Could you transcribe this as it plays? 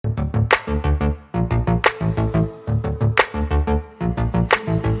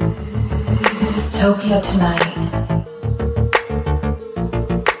Dystopia Tonight.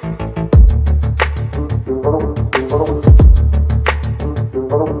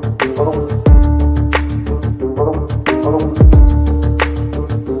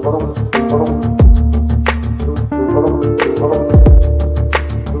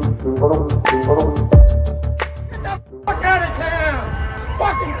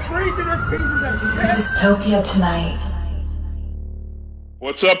 Dystopia Tonight.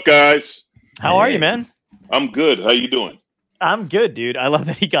 What's up, guys? How are you, man? I'm good. How you doing? I'm good, dude. I love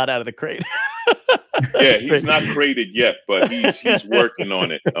that he got out of the crate. Yeah, he's not crated yet, but he's working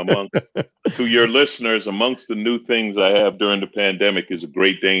on it. To your listeners, amongst the new things I have during the pandemic is a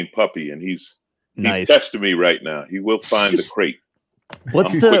Great Dane puppy, and he's testing me right now. He will find the crate.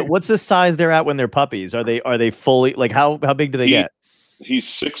 What's the size they're at when they're puppies? Are they fully, like, how big do they get? He's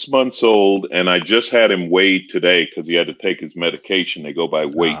 6 months old, and I just had him weighed today because he had to take his medication. They go by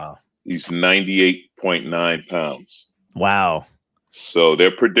weight. He's 98.9 pounds. Wow. So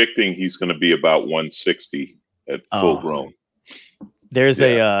they're predicting he's going to be about 160 at full grown. There's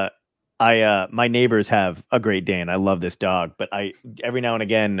my neighbors have a Great Dane. I love this dog, but every now and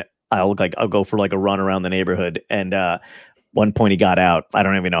again I'll go for like a run around the neighborhood, and one point he got out. I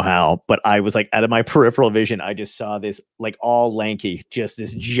don't even know how, but I was like, out of my peripheral vision, I just saw this, like, all lanky, just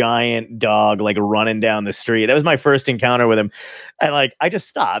this giant dog, like, running down the street. That was my first encounter with him. And, like, I just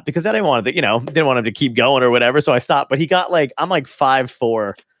stopped because I didn't want him to keep going or whatever. So I stopped, but he got, like, I'm like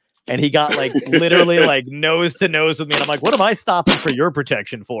 5'4", and he got, like, literally like nose to nose with me. And I'm like, what am I stopping for your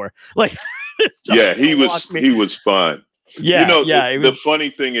protection for? Like, yeah, he was fine. Yeah, the funny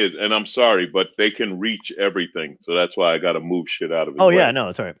thing is, and I'm sorry, but they can reach everything, so that's why I got to move shit out of it. Oh yeah, no,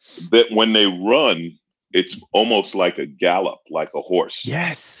 it's all right. That when they run, it's almost like a gallop, like a horse.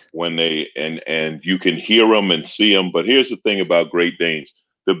 Yes. When they and you can hear them and see them, but here's the thing about Great Danes: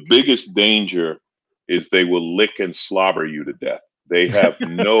 the biggest danger is they will lick and slobber you to death. They have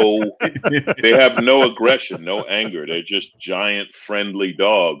no aggression, no anger. They're just giant, friendly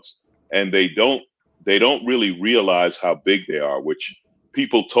dogs, and they don't really realize how big they are, which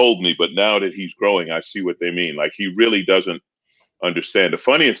people told me, but now that he's growing, I see what they mean. Like, he really doesn't understand. The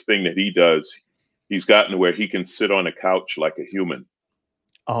funniest thing that he does, he's gotten to where he can sit on a couch like a human.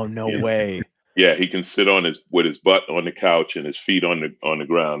 Oh, no way. Yeah, he can sit with his butt on the couch and his feet on the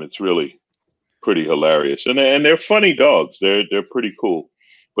ground. It's really pretty hilarious. And they're funny dogs. They're pretty cool.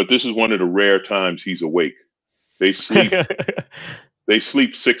 But this is one of the rare times he's awake. They sleep they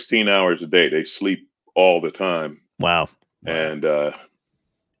sleep 16 hours a day. They sleep all the time. Wow. And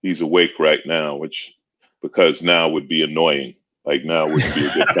he's awake right now, because now would be annoying. Like, now would be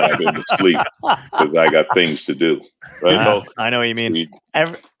a good time for him to sleep because I got things to do. Right? Yeah, I know what you mean.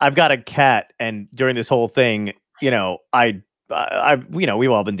 I've got a cat, and during this whole thing, we've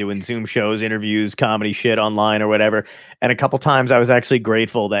all been doing Zoom shows, interviews, comedy shit online or whatever. And a couple times I was actually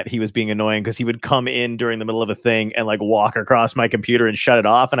grateful that he was being annoying, because he would come in during the middle of a thing and, like, walk across my computer and shut it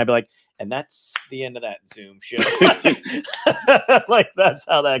off. And I'd be like, and that's the end of that Zoom show. Like, that's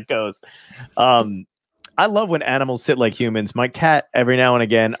how that goes. I love when animals sit like humans. My cat, every now and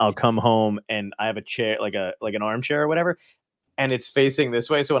again, I'll come home and I have a chair, like an armchair or whatever, and it's facing this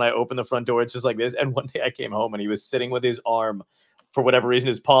way. So when I open the front door, it's just like this. And one day I came home and he was sitting with his arm, for whatever reason,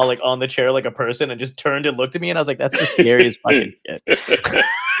 his paw, like, on the chair like a person, and just turned and looked at me, and I was like, that's the scariest fucking shit.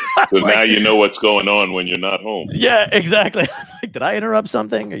 So now you know what's going on when you're not home. Yeah, exactly. I was like, did I interrupt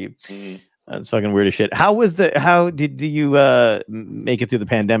something? Are you? That's fucking weird as shit. How did you make it through the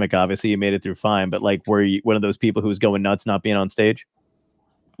pandemic? Obviously, you made it through fine, but, like, were you one of those people who was going nuts not being on stage?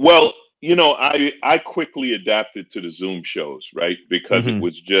 Well, I quickly adapted to the Zoom shows, right? Because it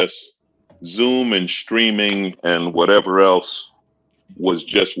was just Zoom and streaming and whatever else was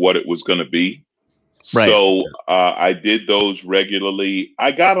just what it was going to be. Right. So I did those regularly.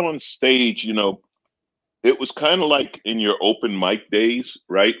 I got on stage, it was kind of like in your open mic days,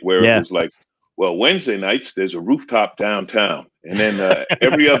 right? Where it was like, well, Wednesday nights, there's a rooftop downtown. And then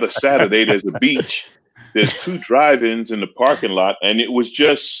every other Saturday, there's a beach. There's 2 drive-ins in the parking lot. And it was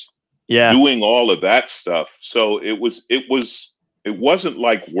just doing all of that stuff. So it wasn't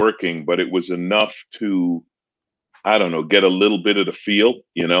like working, but it was enough to, I don't know, get a little bit of the feel,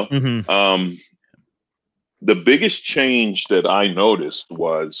 The biggest change that I noticed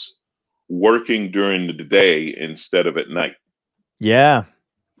was working during the day instead of at night. Yeah.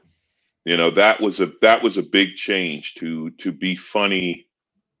 That was a big change to be funny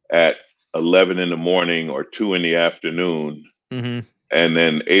at 11 in the morning or 2 in the afternoon. And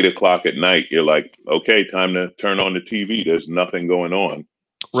then 8 o'clock at night, you're like, okay, time to turn on the TV. There's nothing going on.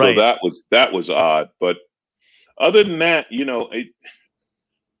 Right. So that was odd. But other than that,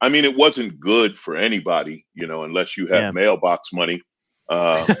 I mean, it wasn't good for anybody, you know, unless you have mailbox money.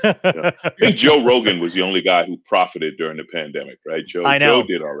 I think Joe Rogan was the only guy who profited during the pandemic, right? I know. Joe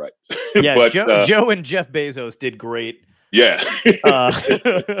did all right. Yeah, but, Joe and Jeff Bezos did great. Yeah.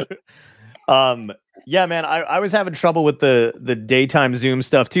 Yeah, man, I was having trouble with the daytime Zoom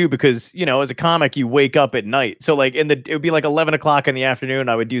stuff too, because, you know, as a comic, you wake up at night. So like it would be like 11 o'clock in the afternoon.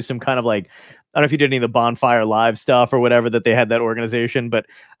 I would do some kind of like, I don't know if you did any of the Bonfire Live stuff or whatever that they had, that organization, but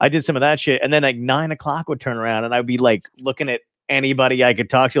I did some of that shit. And then like 9 o'clock would turn around and I'd be like looking at anybody I could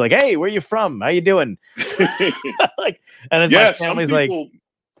talk to, like, hey, where you from? How you doing? Like, and then my family's like,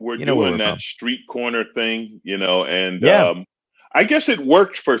 we're doing that street corner thing, you know, and I guess it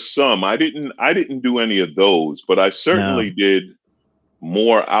worked for some. I didn't do any of those, but I certainly did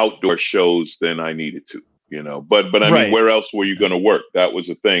more outdoor shows than I needed to, you know. But I mean, where else were you going to work? That was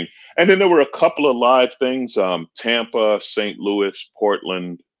the thing. And then there were a couple of live things, Tampa, St. Louis,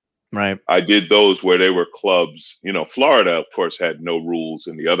 Portland. Right. I did those where they were clubs. You know, Florida, of course, had no rules,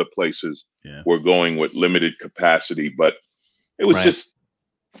 and the other places were going with limited capacity. But it was just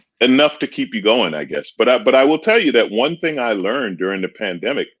enough to keep you going, I guess. But I will tell you that one thing I learned during the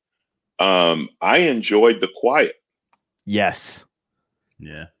pandemic, I enjoyed the quiet. Yes.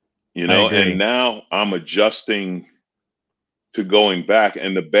 Yeah. You know, and now I'm adjusting to going back.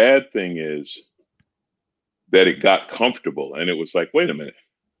 And the bad thing is that it got comfortable and it was like, wait a minute,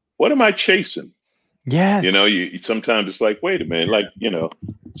 what am I chasing? Yes. You know, you sometimes it's like, wait a minute, like, you know,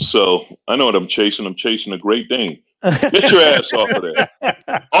 so I know what I'm chasing. I'm chasing a Great Dane. Get your ass off of there.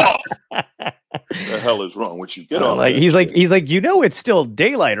 Oh, the hell is wrong with you? Get off. Like he's like, you know, it's still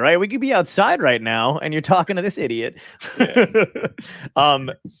daylight, right? We could be outside right now, and you're talking to this idiot. Yeah.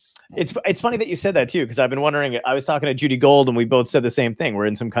 It's funny that you said that too, because I've been wondering. I was talking to Judy Gold, and we both said the same thing. We're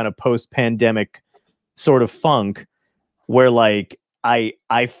in some kind of post-pandemic sort of funk, where like I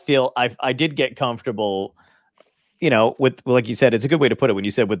feel I did get comfortable, you know, with, like you said, it's a good way to put it when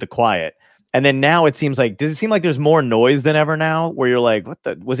you said with the quiet. And then now it seems like, does it seem like there's more noise than ever now, where you're like,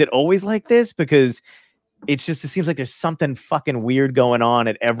 was it always like this? Because it seems like there's something fucking weird going on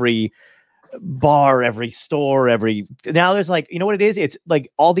at every bar, every store, now there's like, you know what it is? It's like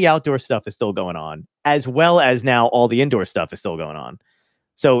all the outdoor stuff is still going on, as well as now all the indoor stuff is still going on.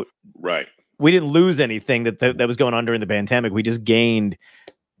 So we didn't lose anything that was going on during the pandemic. We just gained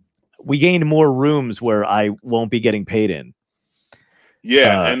more rooms where I won't be getting paid in.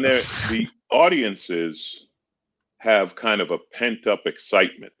 Yeah, and the audiences have kind of a pent-up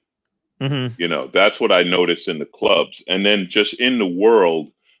excitement. Mm-hmm. You know, that's what I notice in the clubs. And then just in the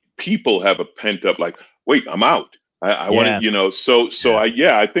world, people have a pent-up, like, wait, I'm out. I want to, you know, so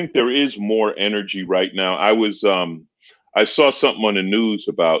I think there is more energy right now. I saw something on the news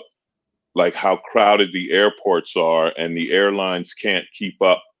about like how crowded the airports are and the airlines can't keep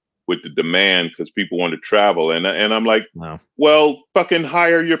up with the demand because people want to travel. And I'm like, well, fucking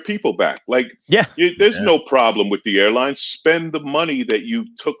hire your people back. Like, there's no problem with the airlines. Spend the money that you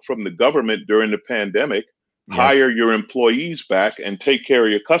took from the government during the pandemic, hire your employees back and take care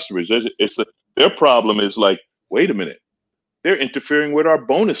of your customers. Their problem is like, wait a minute, they're interfering with our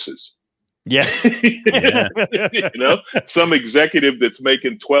bonuses. Yeah. You know, some executive that's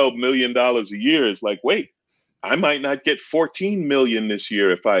making $12 million a year is like, wait, I might not get 14 million this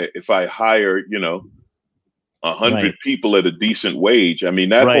year if I hire, you know, 100 people at a decent wage. I mean,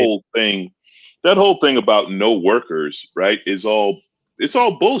 that whole thing about no workers, right, it's all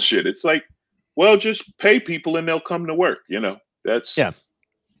bullshit. It's like, well, just pay people and they'll come to work. You know, that's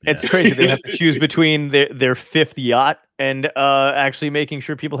it's crazy. They have to choose between their fifth yacht and actually making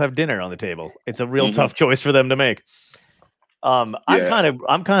sure people have dinner on the table. It's a real tough choice for them to make. I'm kind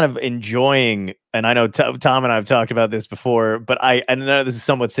of enjoying, and I know Tom and I have talked about this before, but I know this is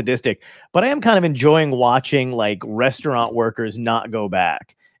somewhat sadistic, but I am kind of enjoying watching like restaurant workers not go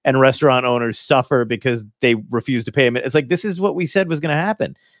back and restaurant owners suffer because they refuse to pay them. It's like, this is what we said was going to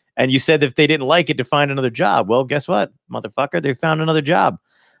happen. And you said if they didn't like it, to find another job. Well, guess what, motherfucker? They found another job,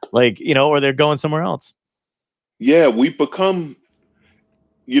 like, you know, or they're going somewhere else. Yeah, we've become,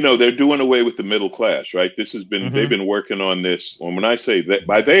 you know, they're doing away with the middle class, right? This has been, they've been working on this. And when I say that,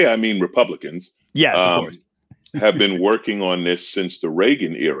 by they, I mean Republicans. Yes, of course. Have been working on this since the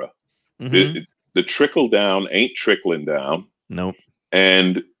Reagan era. The trickle down ain't trickling down. Nope.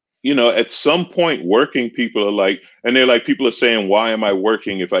 And, you know, at some point, working people are like, and they're like, people are saying, why am I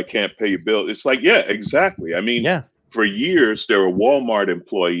working if I can't pay a bill? It's like, yeah, exactly. I mean, for years, there were Walmart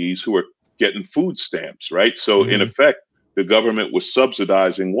employees who were getting food stamps, right? So in effect, the government was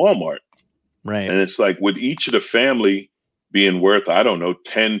subsidizing Walmart. Right. And it's like with each of the family being worth, I don't know,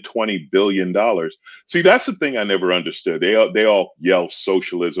 10, 20 billion dollars. See, that's the thing I never understood. They all yell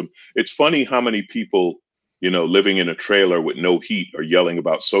socialism. It's funny how many people, living in a trailer with no heat are yelling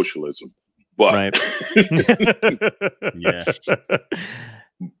about socialism. But right. Yeah.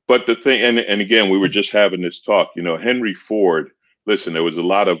 But the thing, and again, we were just having this talk, Henry Ford, listen, there was a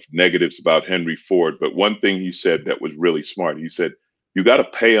lot of negatives about Henry Ford, but one thing he said that was really smart. He said, you got to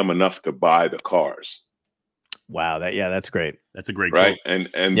pay them enough to buy the cars. Wow. That's great. That's a great right. quote.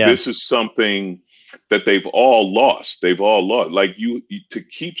 And this is something that they've all lost. Like you to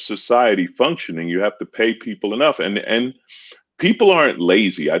keep society functioning, you have to pay people enough. And people aren't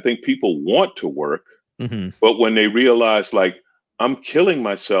lazy. I think people want to work, but when they realize, like, I'm killing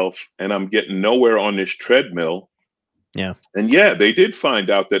myself and I'm getting nowhere on this treadmill. Yeah. And they did find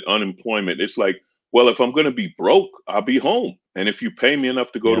out that unemployment, it's like, well, if I'm going to be broke, I'll be home. And if you pay me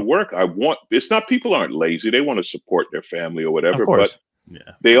enough to go to work, it's not, people aren't lazy. They want to support their family or whatever, but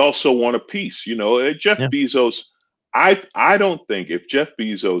they also want a piece, Jeff Bezos. I don't think if Jeff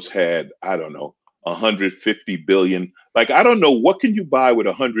Bezos had, I don't know, 150 billion, like, I don't know, what can you buy with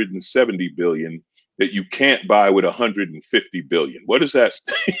 170 billion that you can't buy with 150 billion? What is that?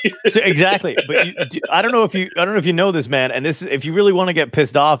 So, exactly. But I don't know if you know this, man. And this is, if you really want to get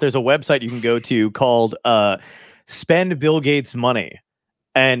pissed off, there's a website you can go to called Spend Bill Gates Money.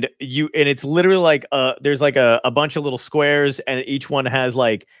 And it's literally like there's like a bunch of little squares, and each one has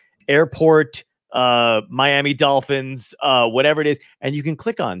like airport, Miami Dolphins, whatever it is, and you can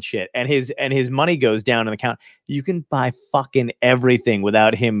click on shit, and his money goes down in the account. You can buy fucking everything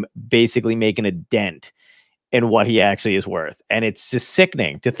without him basically making a dent in what he actually is worth. And it's just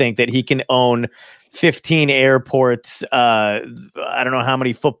sickening to think that he can own 15 airports, I don't know how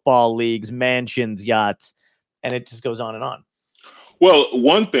many football leagues, mansions, yachts, and it just goes on and on. Well,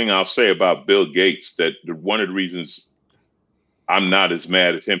 one thing I'll say about Bill Gates, that one of the reasons I'm not as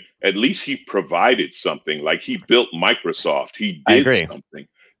mad as him, at least he provided something. Like, he built Microsoft. He did something.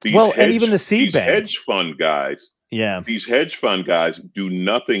 And even the seed bank. Hedge fund guys. Yeah. These hedge fund guys do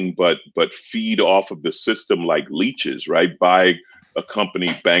nothing but feed off of the system like leeches, right? Buy a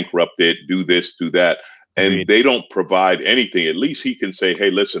company, bankrupt it, do this, do that. And they don't provide anything. At least he can say,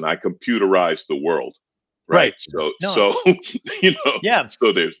 hey, listen, I computerized the world. Right. So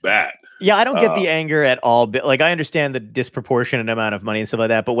there's that. Yeah, I don't get the anger at all. Like, I understand the disproportionate amount of money and stuff like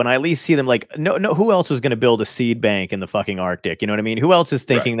that, but when I at least see them, like, no, who else was going to build a seed bank in the fucking Arctic? You know what I mean? Who else is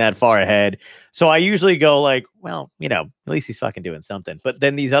thinking that far ahead? So I usually go like, well, at least he's fucking doing something. But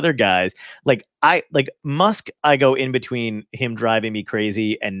then these other guys, like Musk, I go in between him driving me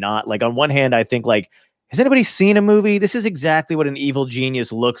crazy and not. Like, on one hand, I think, like, has anybody seen a movie? This is exactly what an evil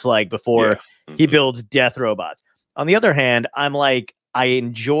genius looks like before he builds death robots. On the other hand, I'm like, I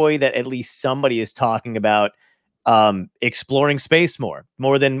enjoy that at least somebody is talking about exploring space more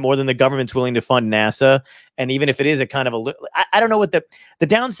than the government's willing to fund NASA. And even if it is a kind of I don't know what the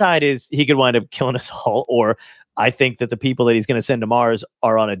downside is. He could wind up killing us all, or I think that the people that he's going to send to Mars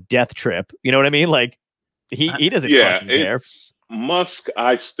are on a death trip. You know what I mean? Like, he doesn't fucking care. Musk,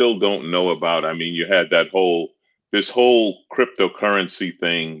 I still don't know about. I mean, you had this whole cryptocurrency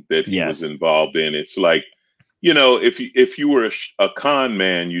thing that he was involved in. It's like, if you were a con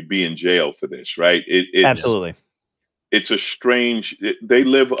man, you'd be in jail for this, right? Absolutely. It's a strange. They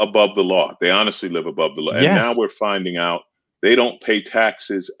live above the law. They honestly live above the law. And now we're finding out they don't pay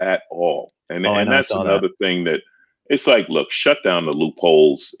taxes at all. And that's another thing that it's like, look, shut down the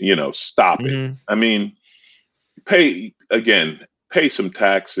loopholes. Stop it. I mean, pay some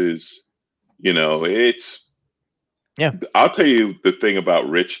taxes. I'll tell you the thing about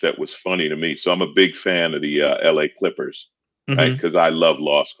Rich that was funny to me. So I'm a big fan of the LA Clippers, right? Because I love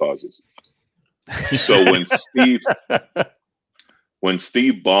lost causes. So when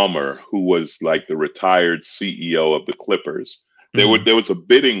Steve Ballmer, who was like the retired CEO of the Clippers, there was a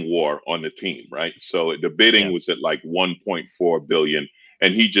bidding war on the team, right? So the bidding was at like 1.4 billion,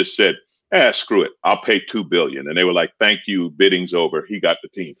 and he just said, screw it, I'll pay 2 billion. And they were like, thank you, bidding's over. He got the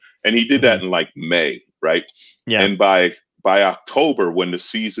team. And he did that in like May, right? Yeah. And by October, when the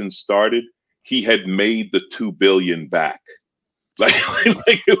season started, he had made the 2 billion back. Like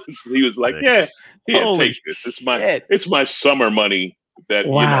he was like, take this. It's my summer money that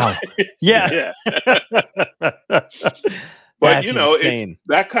yeah. But it's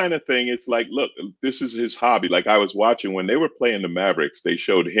that kind of thing. It's like, look, this is his hobby. Like, I was watching when they were playing the Mavericks, they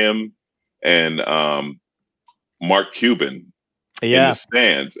showed him and Mark Cuban in the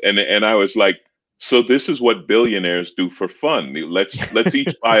stands, and I was like, so this is what billionaires do for fun. Let's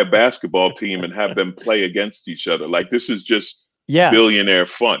each buy a basketball team and have them play against each other. Like, this is just billionaire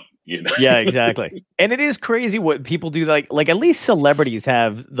fun. you know? Yeah, exactly. And it is crazy what people do. Like at least celebrities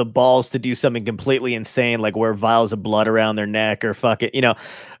have the balls to do something completely insane, like wear vials of blood around their neck or fuck it,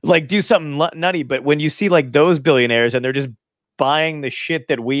 like do something nutty. But when you see like those billionaires and they're just buying the shit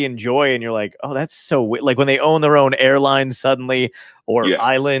that we enjoy, and you're like, oh, that's so weird. Like when they own their own airline suddenly, or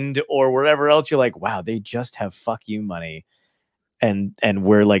island, or wherever else, you're like, wow, they just have fuck you money, and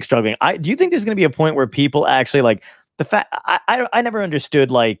we're like struggling. Do you think there's going to be a point where people actually like the fact? I never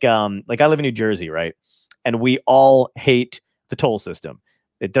understood like I live in New Jersey, right, and we all hate the toll system.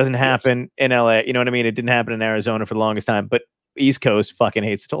 It doesn't happen in LA. You know what I mean? It didn't happen in Arizona for the longest time, but East Coast fucking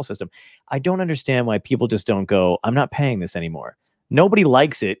hates the toll system. I don't understand why people just don't go, I'm not paying this anymore. Nobody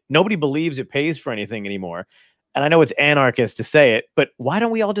likes it. Nobody believes it pays for anything anymore. And I know it's anarchist to say it, but why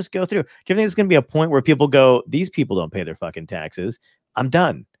don't we all just go through? Do you think there's going to be a point where people go, these people don't pay their fucking taxes. I'm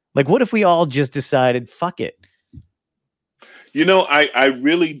done. Like, what if we all just decided, fuck it? I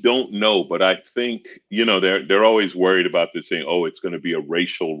really don't know, but I think, they're always worried about this saying, oh, it's going to be a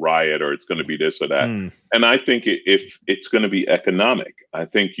racial riot or it's going to be this or that. And I think if it's going to be economic, I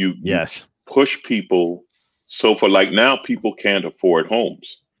think you push people. So for like now, people can't afford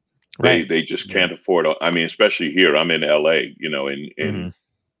homes. Right. They just can't afford. I mean, especially here, I'm in LA, in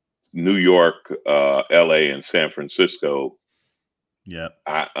New York, LA and San Francisco. Yeah.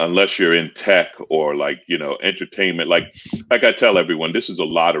 Unless you're in tech or like, entertainment, like I tell everyone, this is a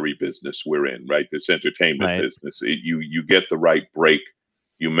lottery business we're in, right? This entertainment business. You get the right break,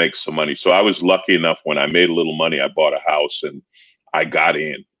 you make some money. So I was lucky enough when I made a little money, I bought a house and I got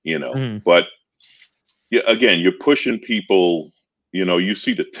in, but again, you're pushing people, you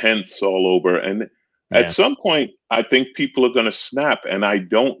see the tents all over. And at some point, I think people are going to snap. And I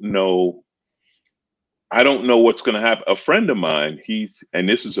don't know what's going to happen. A friend of mine, and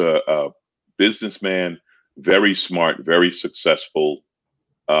this is a businessman, very smart, very successful.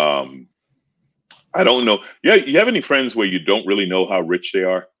 I don't know. Yeah. You have any friends where you don't really know how rich they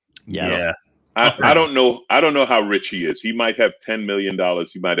are? Yeah. I don't know. I don't know how rich he is. He might have $10 million.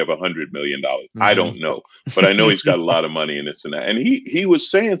 He might have $100 million. I don't know, but I know he's got a lot of money in this and that. And he was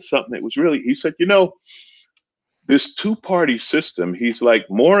saying something that was he said, this two-party system, he's like,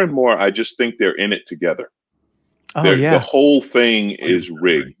 more and more, I just think they're in it together. The whole thing is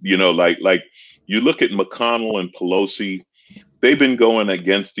rigged. Like you look at McConnell and Pelosi, they've been going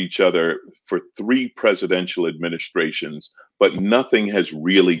against each other for 3 presidential administrations, but nothing has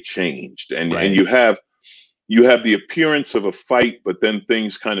really changed. And you have the appearance of a fight, but then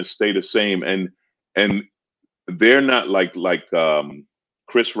things kind of stay the same. And they're not like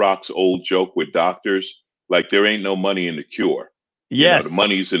Chris Rock's old joke with doctors. Like there ain't no money in the cure. Yes. The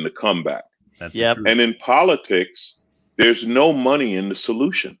money's in the comeback. That's and in politics, there's no money in the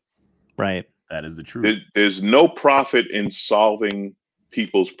solution. Right. That is the truth. There's no profit in solving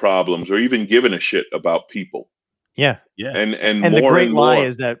people's problems or even giving a shit about people. Yeah. Yeah. And the more great and lie more.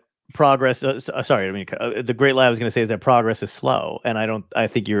 is that progress. The great lie I was going to say is that progress is slow. And I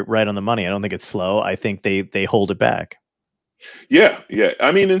think you're right on the money. I don't think it's slow. I think they hold it back. Yeah.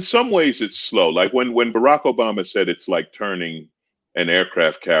 I mean, in some ways it's slow. Like when Barack Obama said it's like turning an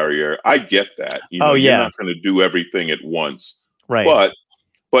aircraft carrier, I get that. You're not going to do everything at once. Right.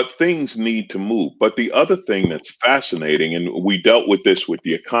 But things need to move. But the other thing that's fascinating, and we dealt with this with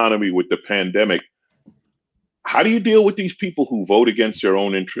the economy, with the pandemic, how do you deal with these people who vote against their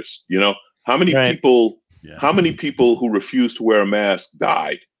own interests? How many people who refused to wear a mask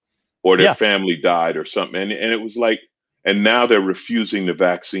died or their family died or something? And it was like, and now they're refusing the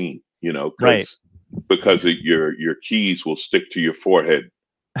vaccine, because your keys will stick to your forehead,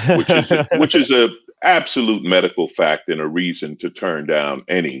 which is a absolute medical fact and a reason to turn down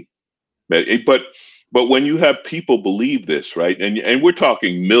any. But when you have people believe this, right, and we're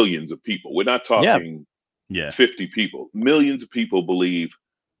talking millions of people, we're not talking 50 people, millions of people believe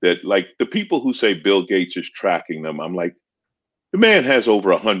that. Like the people who say Bill Gates is tracking them, I'm like, the man has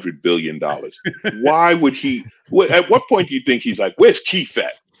over $100 billion. Why would he? At what point do you think he's like, where's Keith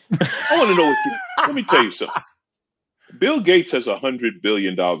at? I want to know let me tell you something. Bill Gates has $100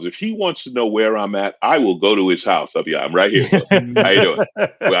 billion. If he wants to know where I'm at, I will go to his house. I'm right here. How you doing?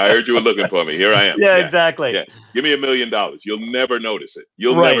 Well, I heard you were looking for me. Here I am. Yeah, exactly. Yeah. Give me $1 million. You'll never notice it.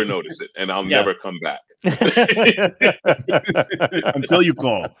 You'll never notice it. And I'll never come back. Until you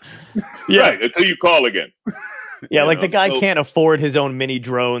call. Right. Until you call again. Yeah, the guy can't afford his own mini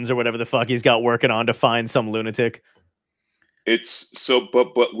drones or whatever the fuck he's got working on to find some lunatic. It's so,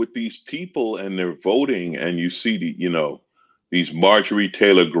 but with these people and their voting, and you see these Marjorie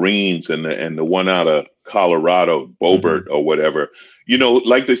Taylor Greens and the one out of Colorado, Boebert or whatever,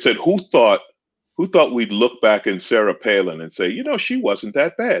 like they said, who thought who thought we'd look back in Sarah Palin and say, you know, she wasn't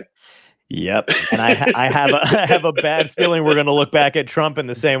that bad. Yep, and I have a bad feeling we're going to look back at Trump in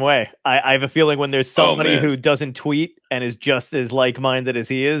the same way. I have a feeling when there's somebody who doesn't tweet and is just as like-minded as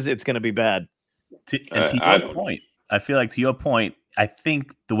he is, it's going to be bad. To your point, I feel like to your point, I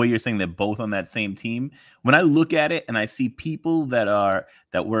think the way you're saying they're both on that same team. When I look at it and I see people that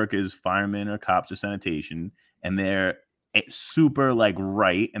work as firemen or cops or sanitation, and they're super like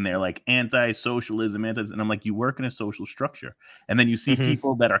right, and they're like anti-socialism, and I'm like, you work in a social structure, and then you see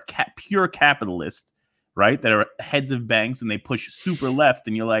people that are pure capitalist, right, that are heads of banks, and they push super left,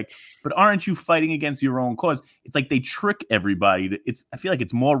 and you're like, but aren't you fighting against your own cause? It's like they trick everybody. I feel like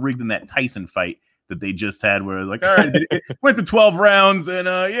it's more rigged than that Tyson fight that they just had, where it's like, all right, it went to 12 rounds, and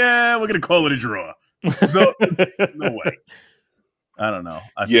yeah, we're gonna call it a draw. So no way. I don't know.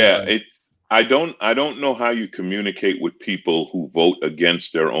 I don't know how you communicate with people who vote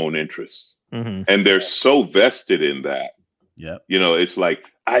against their own interests. And they're so vested in that. Yeah. You know, it's like,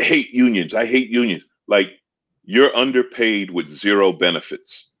 I hate unions. Like, you're underpaid with zero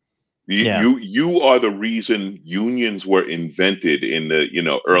benefits. You are the reason unions were invented in the, you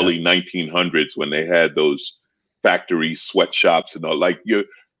know, early 1900s, when they had those factory sweatshops and all. Like,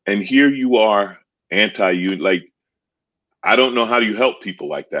 and here you are, anti-union. Like, I don't know how you help people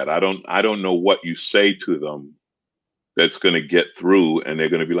like that. I don't know what you say to them that's going to get through, and they're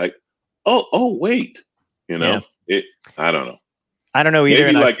going to be like, oh, wait, you know, I don't know. I don't know either.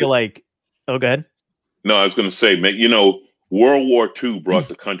 Maybe, and I feel like, oh, go ahead. No, I was going to say, you know, World War II brought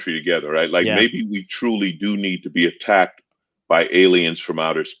the country together, right? Like, maybe we truly do need to be attacked by aliens from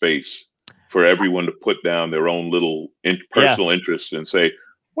outer space for everyone to put down their own little personal interests and say,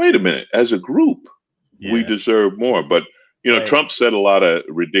 wait a minute, as a group, we deserve more. But you know, Trump said a lot of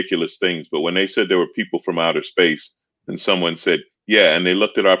ridiculous things, but when they said there were people from outer space, and someone said, yeah, and they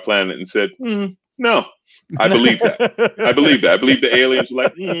looked at our planet and said, no, I believe that. I believe the aliens were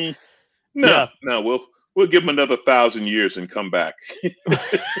like, no, we'll give them another 1,000 years and come back.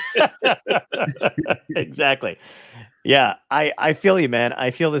 Exactly. Yeah, I feel you, man. I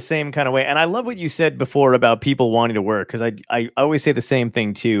feel the same kind of way. And I love what you said before about people wanting to work, because I always say the same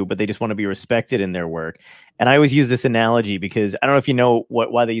thing too, but they just want to be respected in their work. And I always use this analogy because I don't know if you know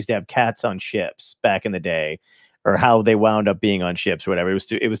why they used to have cats on ships back in the day, or how they wound up being on ships or whatever.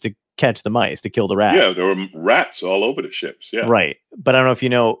 It was to catch the mice, to kill the rats. Yeah, there were rats all over the ships. Yeah. Right. But I don't know if you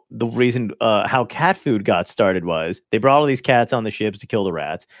know the reason how cat food got started was they brought all these cats on the ships to kill the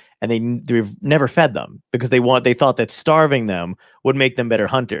rats, and they never fed them because they thought that starving them would make them better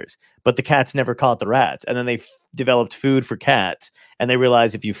hunters. But the cats never caught the rats. And then they developed food for cats, and they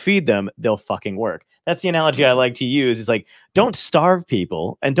realized if you feed them, they'll fucking work. That's the analogy I like to use. It's like, don't starve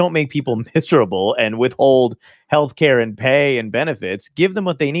people and don't make people miserable and withhold healthcare and pay and benefits. Give them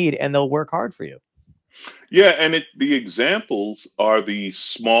what they need and they'll work hard for you. Yeah, and the examples are the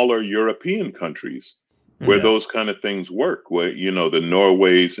smaller European countries where those kind of things work, where, you know, the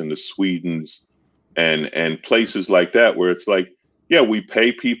Norways and the Swedens and places like that, where it's like, yeah, we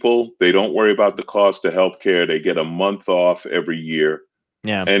pay people. They don't worry about the cost of healthcare. They get a month off every year.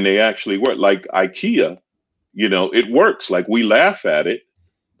 Yeah. And they actually work. Like IKEA, you know, it works. Like, we laugh at it,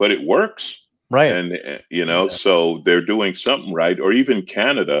 but it works. Right. And, you know, so they're doing something right. Or even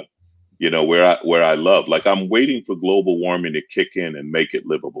Canada, you know, where I love, like, I'm waiting for global warming to kick in and make it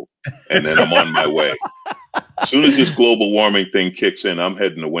livable. And then I'm on my way. As soon as this global warming thing kicks in, I'm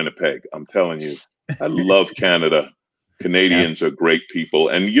heading to Winnipeg. I'm telling you, I love Canada. Canadians are great people.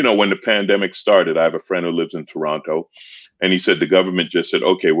 And, you know, when the pandemic started, I have a friend who lives in Toronto, and he said the government just said,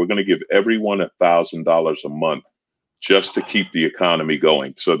 okay, we're going to give everyone $1,000 a month just to keep the economy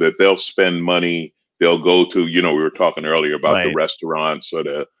going, so that they'll spend money. They'll go to, you know, we were talking earlier about the restaurants or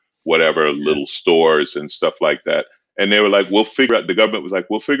the whatever little stores and stuff like that. And they were like, the government was like,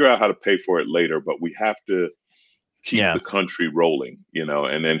 we'll figure out how to pay for it later, but we have to keep the country rolling, you know.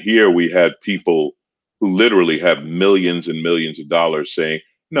 And then here we had people who literally have millions and millions of dollars saying,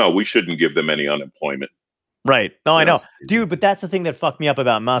 no, we shouldn't give them any unemployment. Right. No, I know. Dude, but that's the thing that fucked me up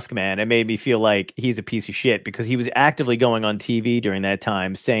about Musk, man. It made me feel like he's a piece of shit, because he was actively going on TV during that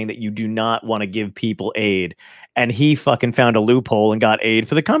time saying that you do not want to give people aid. And he fucking found a loophole and got aid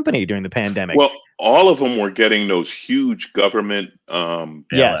for the company during the pandemic. Well, all of them were getting those huge government,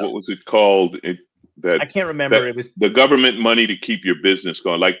 what was it called? I can't remember. It was the government money to keep your business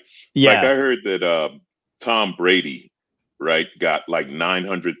going. Like I heard that Tom Brady, right, got like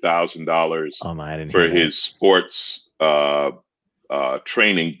 $900,000 for his sports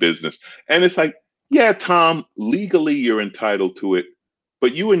training business. And it's like, yeah, Tom, legally you're entitled to it,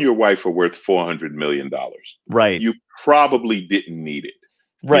 but you and your wife are worth $400 million. Right. You probably didn't need it.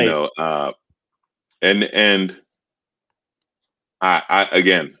 Right. You know, and I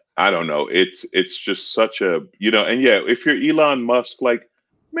again, I don't know. It's just such a, and yeah, if you're Elon Musk, like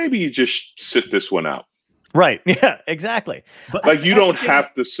maybe you just sit this one out. Right. Yeah, exactly. But like you don't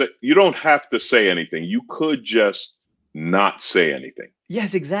have to say anything. You could just not say anything.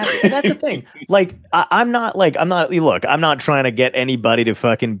 Yes, exactly. And that's the thing. Like, I'm not trying to get anybody to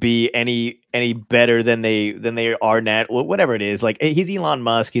fucking be any better than they are now, whatever it is. Like, he's Elon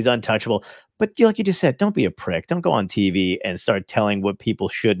Musk, he's untouchable. But like you just said, don't be a prick. Don't go on TV and start telling what people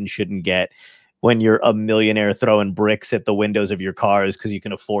should and shouldn't get when you're a millionaire throwing bricks at the windows of your cars because you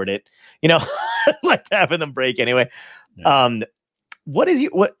can afford it. Like having them break anyway. Yeah.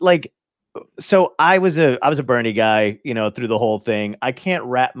 So I was a Bernie guy, through the whole thing. I can't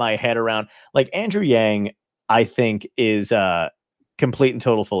wrap my head around, like, Andrew Yang, I think is complete and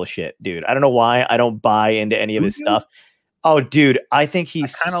total full of shit, dude. I don't know why I don't buy into any of his stuff. Oh, dude, I think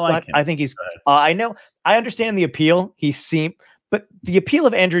he's kind of like him. I think he's I know, I understand the appeal. But the appeal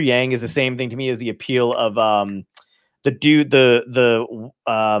of Andrew Yang is the same thing to me as the appeal of the dude, oh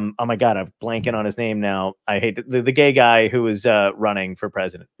my God, I'm blanking on his name now. I hate the gay guy who was running for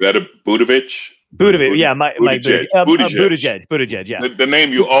president. That Buttigieg? Buttigieg, yeah, Buttigieg, yeah. The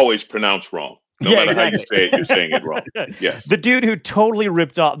name you always pronounce wrong. No matter how you say it, you're saying it wrong. Yes. The dude who totally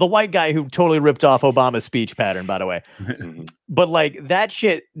ripped off, the white guy who totally ripped off Obama's speech pattern, by the way. But like that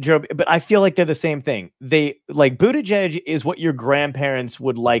shit, but I feel like they're the same thing. They, like, Buttigieg is what your grandparents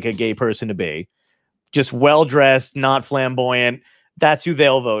would like a gay person to be. Just well-dressed, not flamboyant. That's who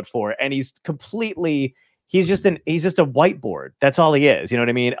they'll vote for. And he's just a whiteboard. That's all he is. You know what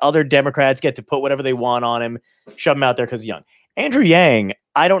I mean? Other Democrats get to put whatever they want on him, shove him out there because he's young. Andrew Yang,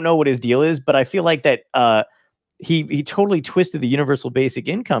 I don't know what his deal is, but I feel like that he totally twisted the universal basic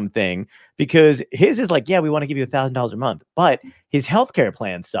income thing, because his is like, yeah, we want to give you $1,000 a month, but his healthcare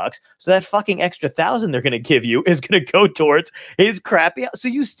plan sucks. So that fucking extra $1,000 they're going to give you is going to go towards his crappy. So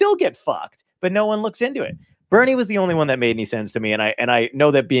you still get fucked, but no one looks into it. Bernie was the only one that made any sense to me. And I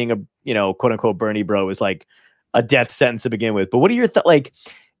know that being a, quote unquote Bernie bro is like a death sentence to begin with. But what are your like,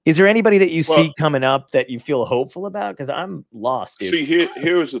 is there anybody that you see coming up that you feel hopeful about? Because I'm lost, dude. See,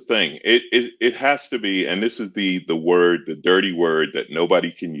 here's the thing. It has to be, and this is the word, the dirty word that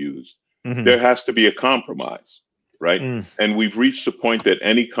nobody can use. Mm-hmm. There has to be a compromise, right? Mm. And we've reached the point that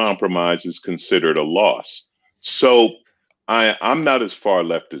any compromise is considered a loss. So I'm not as far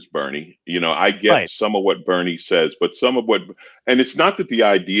left as Bernie. I get some of what Bernie says, but some of what, and it's not that the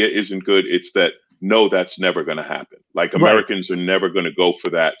idea isn't good. It's that, no, that's never going to happen. Like, Americans are never going to go for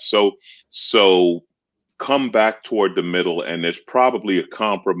that. So come back toward the middle, and there's probably a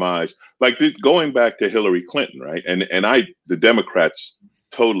compromise. Like going back to Hillary Clinton, right? And the Democrats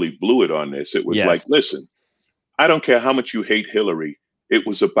totally blew it on this. It was like, listen, I don't care how much you hate Hillary. It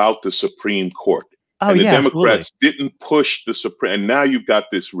was about the Supreme Court. And the Democrats didn't push the Supreme, and now you've got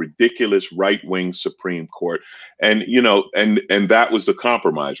this ridiculous right-wing Supreme Court, and and that was the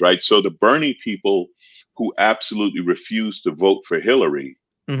compromise, right? So the Bernie people who absolutely refused to vote for Hillary,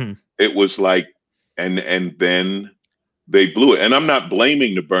 it was like, and then they blew it. And I'm not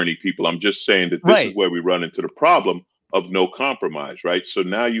blaming the Bernie people. I'm just saying that this is where we run into the problem of no compromise, right? So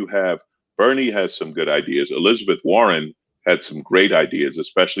now you have Bernie has some good ideas. Elizabeth Warren had some great ideas,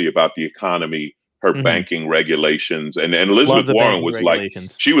 especially about the economy. Her banking regulations, and Elizabeth Warren was like,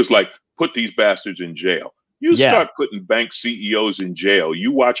 she was like, put these bastards in jail. You start putting bank CEOs in jail,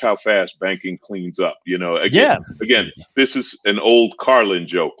 you watch how fast banking cleans up. Again, this is an old Carlin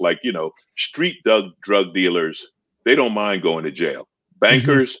joke. Like, street drug dealers, they don't mind going to jail.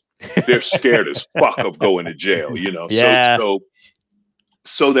 Bankers, they're scared as fuck of going to jail.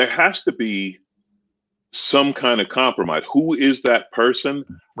 So there has to be some kind of compromise. Who is that person?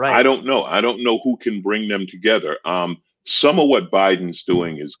 Right. I don't know. I don't know who can bring them together. Some of what Biden's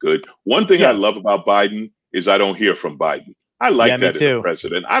doing is good. One thing I love about Biden is I don't hear from Biden. I like that as a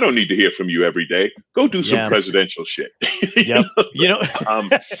president. I don't need to hear from you every day. Go do some presidential shit. You know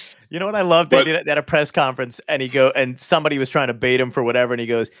what I love? They did at a press conference, and somebody was trying to bait him for whatever, and he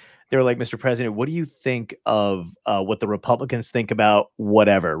goes, they were like, Mr. President, what do you think of what the Republicans think about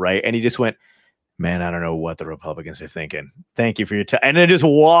whatever, right? And he just went, man, I don't know what the Republicans are thinking. Thank you for your time. And then just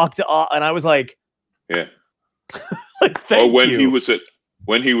walked off, and I was like, yeah. Or when he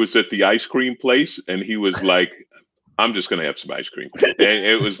was at the ice cream place, and he was like, I'm just gonna have some ice cream. And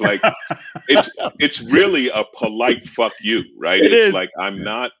it was like, it's really a polite fuck you, right? It's like, I'm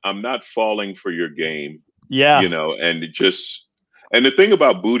not falling for your game. Yeah. And the thing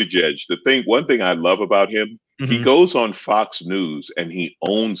about Buttigieg, one thing I love about him, he goes on Fox News and he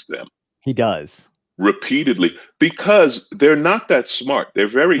owns them. He does. Repeatedly, because they're not that smart. They're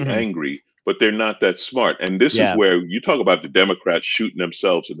very angry, but they're not that smart. And this is where you talk about the Democrats shooting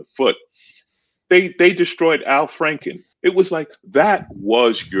themselves in the foot. They destroyed Al Franken. It was like, that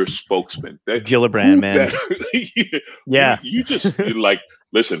was your spokesman. Gillibrand, man. You just like,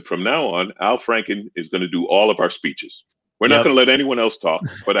 listen, from now on, Al Franken is going to do all of our speeches. We're not going to let anyone else talk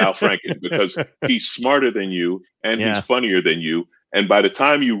but Al Franken, because he's smarter than you and he's funnier than you. And by the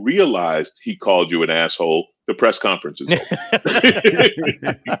time you realized he called you an asshole, the press conference is over.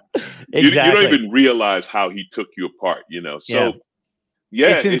 Exactly. You don't even realize how he took you apart, So,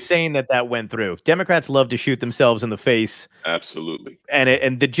 it's insane that went through. Democrats love to shoot themselves in the face. Absolutely. And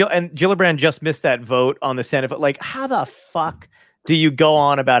Gillibrand just missed that vote on the Senate. But like, how the fuck do you go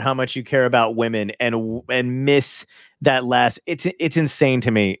on about how much you care about women and miss that last? It's insane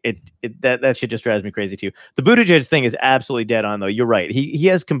to me. That shit just drives me crazy too. The Buttigieg thing is absolutely dead on though. You're right. He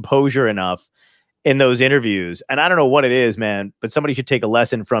has composure enough in those interviews, and I don't know what it is, man, but somebody should take a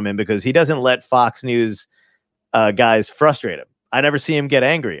lesson from him, because he doesn't let Fox News guys frustrate him. I never see him get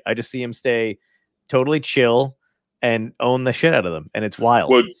angry. I just see him stay totally chill and own the shit out of them. And it's wild.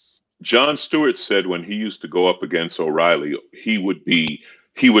 Well, Jon Stewart said when he used to go up against O'Reilly, he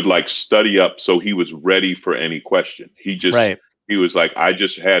would like study up so he was ready for any question. He was like, I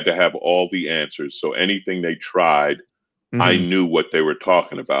just had to have all the answers. So anything they tried, I knew what they were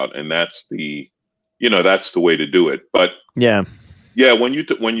talking about. And that's the way to do it. But when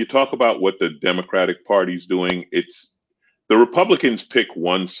you talk about what the Democratic Party's doing, it's the Republicans pick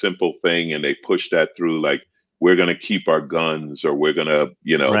one simple thing and they push that through, like, we're going to keep our guns, or we're going to,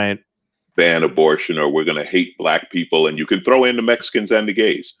 ban abortion, or we're going to hate black people. And you can throw in the Mexicans and the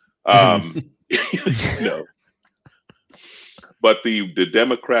gays. But the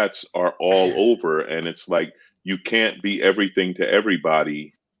Democrats are all over, and it's like, you can't be everything to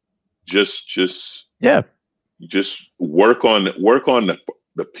everybody. Just work on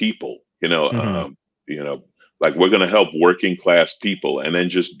the people, like, we're going to help working class people, and then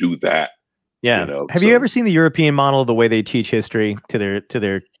just do that. Yeah. Have you ever seen the European model, the way they teach history to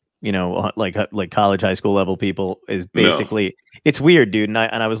their like college, high school level people? Is basically, it's weird, dude. And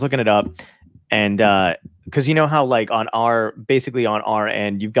I was looking it up, and because you know how, like, on our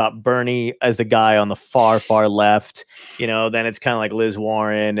end, you've got Bernie as the guy on the far left, then it's kind of like Liz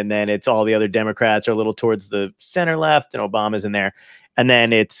Warren, and then it's all the other Democrats are a little towards the center left, and Obama's in there, and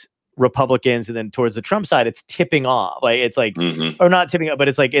then it's Republicans, and then towards the Trump side, it's tipping off. Like, it's like, or not tipping up, but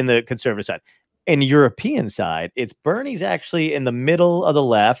it's like in the conservative side. In the European side, it's Bernie's actually in the middle of the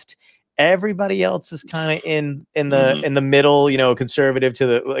left. Everybody else is kind of in the middle, conservative to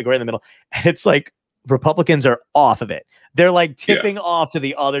the, like, right in the middle. And it's like Republicans are off of it. They're like tipping off to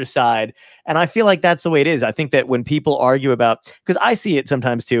the other side. And I feel like that's the way it is. I think that when people argue about, because I see it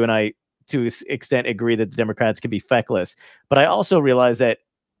sometimes too, and I, to an extent, agree that the Democrats can be feckless, but I also realize that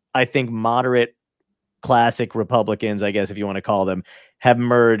I think moderate classic Republicans, I guess, if you want to call them, have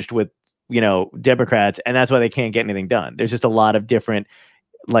merged with, Democrats, and that's why they can't get anything done. There's just a lot of different,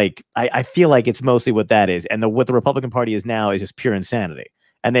 like, I feel like it's mostly what that is. And what the Republican Party is now is just pure insanity.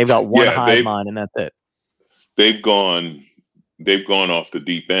 And they've got one hive mind, and that's it. They've gone off the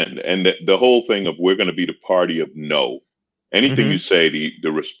deep end. And the whole thing of, we're going to be the party of no. Anything you say,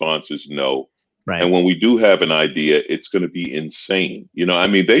 the response is no. Right. And when we do have an idea, it's going to be insane.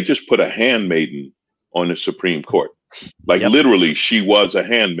 They just put a handmaiden on the Supreme Court. Like, literally, she was a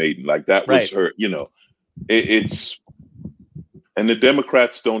handmaiden. Like, that was her, it's, and the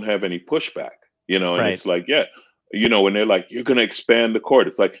Democrats don't have any pushback, and it's like, when they're like, you're going to expand the court.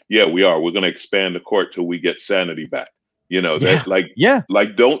 It's like, yeah, we are. We're going to expand the court till we get sanity back. Like,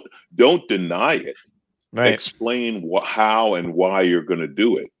 don't deny it. Right. Explain how and why you're going to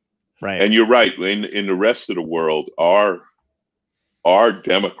do it. Right. And you're right. In the rest of the world, our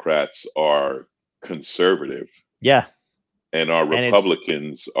Democrats are conservative. Yeah. And our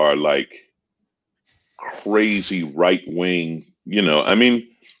Republicans are like crazy right wing.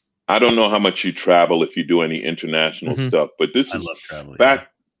 I don't know how much you travel, if you do any international stuff, but this is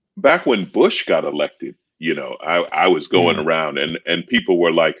back when Bush got elected. I was going around, and people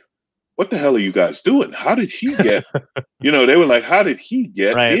were like, what the hell are you guys doing? How did he get, they were like, how did he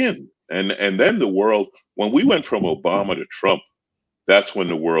get in? And then the world, when we went from Obama to Trump, that's when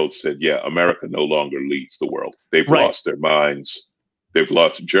the world said, yeah, America no longer leads the world. They've lost their minds. They've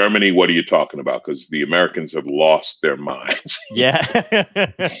lost Germany. What are you talking about? Because the Americans have lost their minds. Yeah.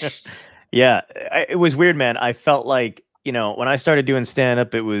 Yeah. It was weird, man. I felt like, when I started doing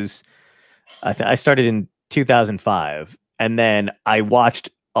stand-up, it was, I started in 2005. And then I watched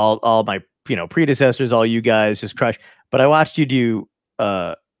all my, predecessors, all you guys just crush. But I watched you do,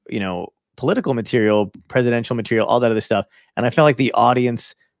 political material, presidential material, all that other stuff. And I felt like the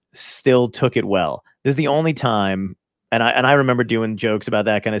audience still took it well. This is the only time, and I remember doing jokes about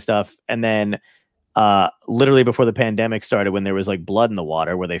that kind of stuff. And then literally before the pandemic started, when there was like blood in the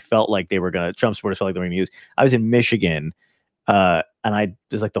water, where they felt like they were Trump supporters felt like they were going to use. I was in Michigan, and it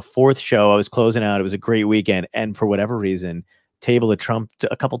was like the fourth show. I was closing out. It was a great weekend, and for whatever reason,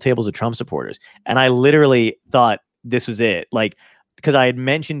 a couple tables of Trump supporters, and I literally thought this was it, like, because I had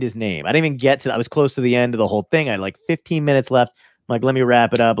mentioned his name. I didn't even get to. I was close to the end of the whole thing. I had like 15 minutes left. I'm like, let me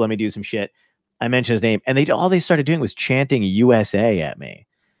wrap it up. Let me do some shit. I mentioned his name, and all they started doing was chanting USA at me.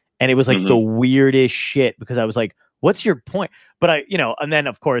 And it was like the weirdest shit, because I was like, what's your point? But and then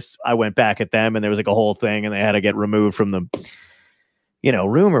of course I went back at them, and there was like a whole thing, and they had to get removed from the,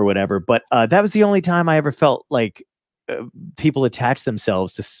 room or whatever. But that was the only time I ever felt like people attach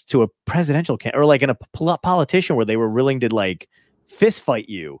themselves to a presidential or like in a politician where they were willing to like fist fight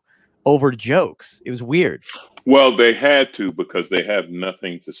you over jokes. It was weird. Well, they had to, because they have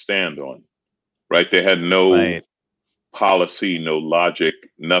nothing to stand on, right? They had no policy, no logic,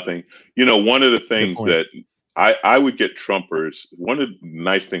 nothing. One of the things that I would get Trumpers, one of the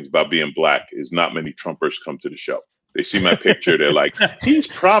nice things about being black is not many Trumpers come to the show. They see my picture, they're like, he's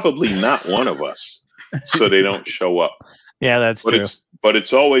probably not one of us. So they don't show up. Yeah, that's true. But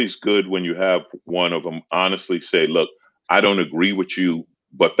it's always good when you have one of them honestly say, look, I don't agree with you,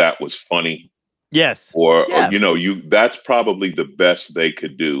 but that was funny. Yes. Or that's probably the best they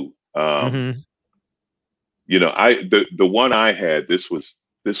could do. The one I had, this was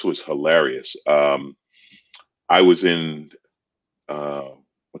hilarious. I was in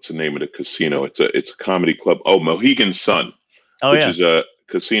what's the name of the casino? It's a comedy club. Oh, Mohegan Sun, which is a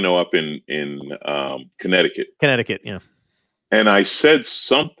casino up in Connecticut. Connecticut, yeah. And I said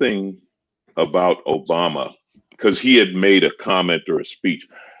something about Obama because he had made a comment or a speech,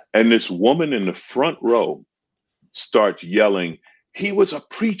 and this woman in the front row starts yelling, he was a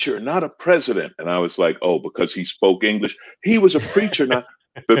preacher, not a president. And I was like, oh, because he spoke English, he was a preacher, not.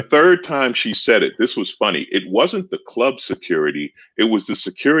 The third time she said it, this was funny. It wasn't the club security. It was the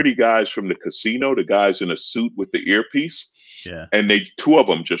security guys from the casino, the guys in a suit with the earpiece. Yeah. And two of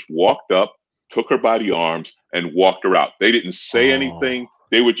them just walked up, took her by the arms, and walked her out. They didn't say anything.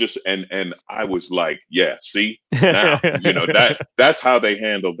 They were just, and I was like, yeah, see, now, that's how they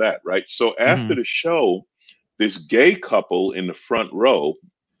handled that, right? So after the show, this gay couple in the front row,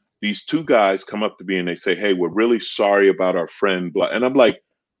 these two guys come up to me and they say, hey, we're really sorry about our friend. And I'm like,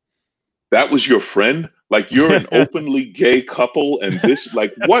 that was your friend? Like, you're an openly gay couple, and this,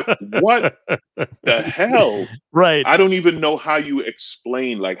 like, what the hell? Right. I don't even know how you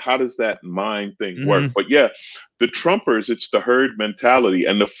explain, like, how does that mind thing work? But yeah, the Trumpers, it's the herd mentality.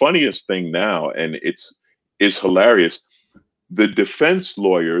 And the funniest thing now, and it's hilarious, the defense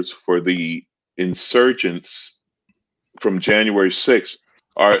lawyers for the insurgents from January 6th,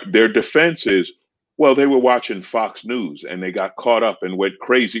 their defense is, well, they were watching Fox News and they got caught up and went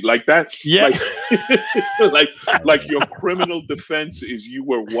crazy like that. Yeah. Like your criminal defense is you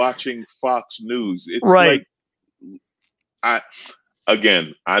were watching Fox News. It's right. Like,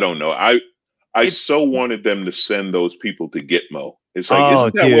 I don't know. I so wanted them to send those people to Gitmo. It's like,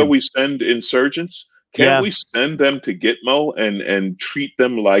 isn't that where we send insurgents? Can't we send them to Gitmo and treat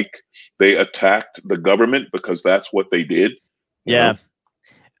them like they attacked the government because that's what they did? Yeah.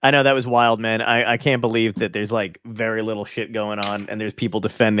 I know, that was wild, man. I can't believe that there's like very little shit going on and there's people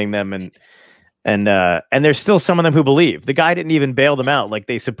defending them and there's still some of them who believe. The guy didn't even bail them out like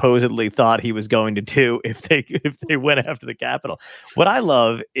they supposedly thought he was going to do if they went after the Capitol. What I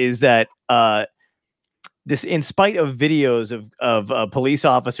love is that this, in spite of videos of police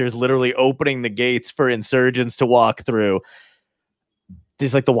officers literally opening the gates for insurgents to walk through,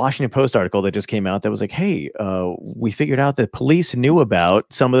 there's like the Washington Post article that just came out that was like, hey, we figured out that police knew about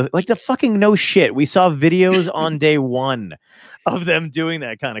some of the fucking no shit. We saw videos on day one of them doing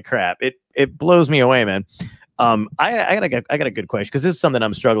that kind of crap. It blows me away, man. I got a good question, because this is something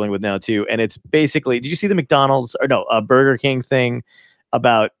I'm struggling with now too. And it's basically, did you see the McDonald's Burger King thing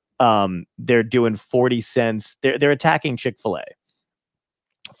about they're doing 40 cents? They're attacking Chick-fil-A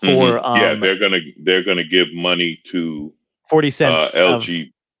for they're gonna give money to 40 cents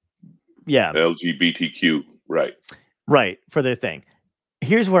LGBTQ, right for their thing.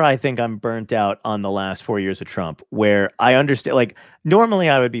 Here's where I think I'm burnt out on the last 4 years of Trump, where I understand, like, normally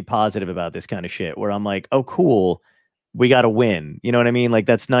I would be positive about this kind of shit, where I'm like, oh cool, we got to win, you know what I mean? Like,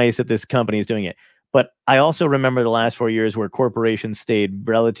 that's nice that this company is doing it. But I also remember the last 4 years where corporations stayed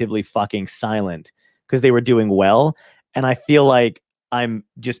relatively fucking silent because they were doing well, and I feel like I'm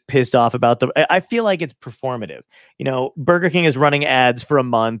just pissed off about I feel like it's performative. You know, Burger King is running ads for a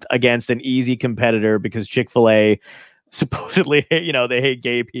month against an easy competitor because Chick-fil-A supposedly, you know, they hate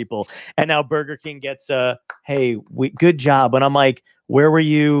gay people, and now Burger King gets hey, good job. And I'm like, where were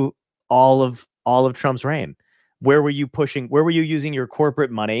you all of Trump's reign? Where were you pushing? Where were you using your corporate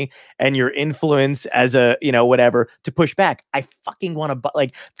money and your influence as a, you know, whatever to push back? I fucking want to,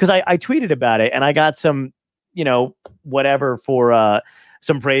 like, because I tweeted about it and I got some, you know, whatever for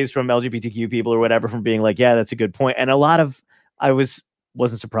some praise from LGBTQ people or whatever from being like, yeah, that's a good point. And a lot of,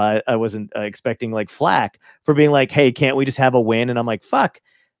 wasn't surprised. I wasn't expecting like flack for being like, hey, can't we just have a win? And I'm like, fuck,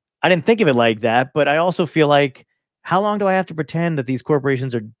 I didn't think of it like that. But I also feel like, how long do I have to pretend that these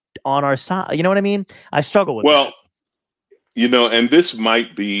corporations are on our side? You know what I mean? I struggle with that. You know, and this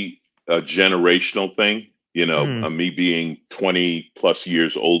might be a generational thing, you know, me being 20 plus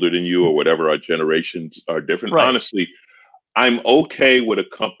years older than you or whatever, our generations are different. Right. Honestly, I'm okay with a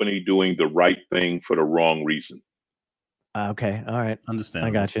company doing the right thing for the wrong reason. Okay. All right. Understand.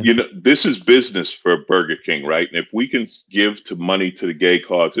 I got you. You know, this is business for Burger King, right? And if we can give to money to the gay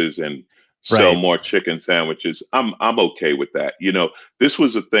causes and sell more chicken sandwiches, I'm okay with that. You know, this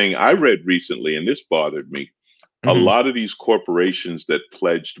was a thing I read recently, and this bothered me. A lot of these corporations that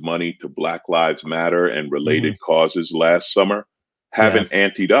pledged money to Black Lives Matter and related causes last summer haven't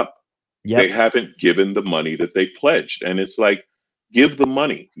anteed up. They haven't given the money that they pledged. And it's like, give the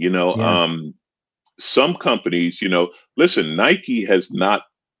money, you know. Some companies, you know, listen, Nike hasn't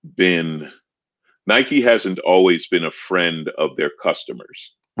always been a friend of their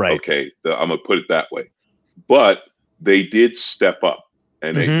customers. Right. Okay. I'm going to put it that way. But they did step up.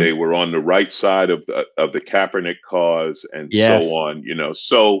 And they were on the right side of the Kaepernick cause and so on, you know.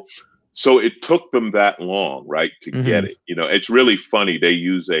 So it took them that long, right, to get it. You know, it's really funny. They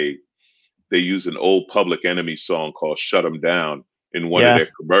use an old Public Enemy song called "Shut 'Em Down" in one of their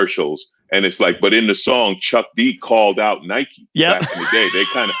commercials, and it's like, but in the song, Chuck D called out Nike back in the day.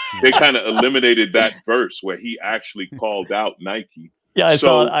 They kind of eliminated that verse where he actually called out Nike. Yeah, I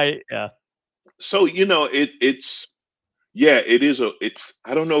saw it. So you know, it's. Yeah, it's,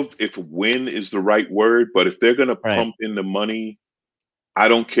 I don't know if win is the right word, but if they're going to pump in the money, I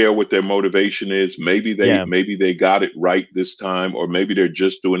don't care what their motivation is. Maybe they got it right this time, or maybe they're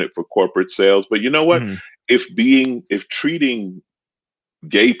just doing it for corporate sales. But you know what? If treating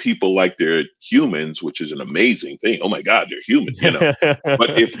gay people like they're humans, which is an amazing thing. Oh my God, they're human, you know.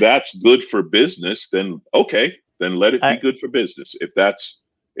 But if that's good for business, then okay, then let it be good for business. If that's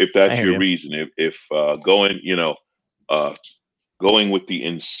your reason, if going, you know, going with the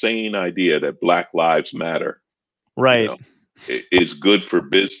insane idea that Black Lives Matter, right, you know, is good for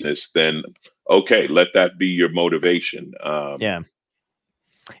business, then okay, let that be your motivation.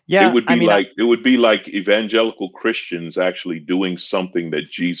 It would be like evangelical Christians actually doing something that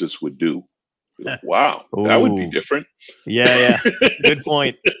Jesus would do. Wow, that would be different. Yeah, good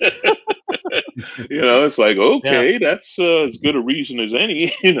point. You know, it's like, okay, that's as good a reason as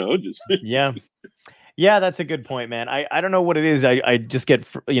any. You know, just Yeah, that's a good point, man. I don't know what it is. I just get,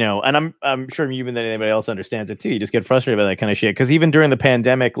 you know, and I'm sure even that anybody else understands it too. You just get frustrated by that kind of shit. Because even during the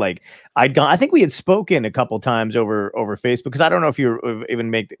pandemic, like I think we had spoken a couple times over Facebook. Because I don't know if you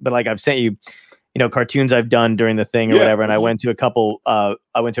even but like I've sent you, you know, cartoons I've done during the thing or whatever. And I went to a couple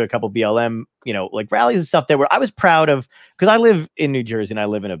BLM, you know, like rallies and stuff there where I was proud of, because I live in New Jersey and I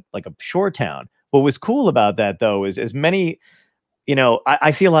live in a shore town. What was cool about that though is as many. You know,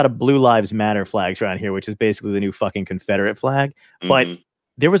 I see a lot of Blue Lives Matter flags around here, which is basically the new fucking Confederate flag. But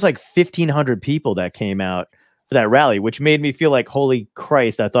there was like 1,500 people that came out for that rally, which made me feel like, holy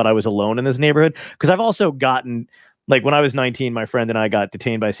Christ, I thought I was alone in this neighborhood. Because I've also gotten, like when I was 19, my friend and I got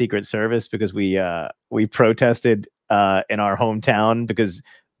detained by Secret Service because we protested in our hometown because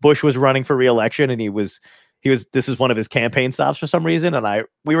Bush was running for re-election and he was this is one of his campaign stops for some reason, and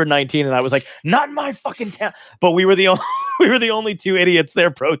we were 19 and I was like, not in my fucking town. But we were the only two idiots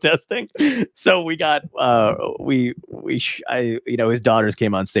there protesting. So we got you know, his daughters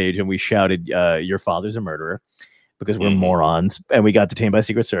came on stage and we shouted, your father's a murderer, because we're morons, and we got detained by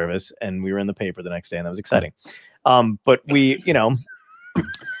Secret Service and we were in the paper the next day, and that was exciting. But we, you know,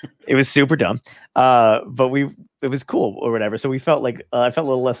 it was super dumb. But it was cool or whatever. So we felt like I felt a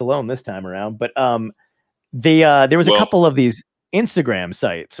little less alone this time around. But there was a couple of these Instagram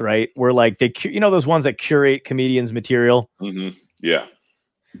sites, right, where like they, you know, those ones that curate comedians' material. Yeah.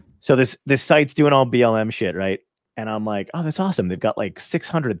 So this site's doing all BLM shit, right? And I'm like, oh, that's awesome. They've got like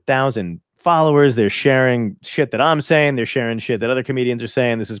 600,000 followers. They're sharing shit that I'm saying. They're sharing shit that other comedians are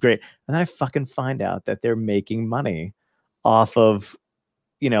saying. This is great. And then I fucking find out that they're making money off of,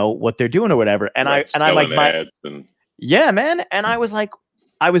 you know, what they're doing or whatever. And I like yeah, man. And I was like,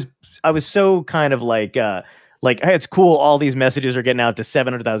 I was so kind of like like, hey, it's cool. All these messages are getting out to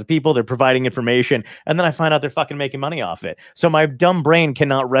 700,000 people. They're providing information. And then I find out they're fucking making money off it. So my dumb brain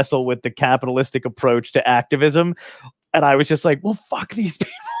cannot wrestle with the capitalistic approach to activism. And I was just like, well, fuck these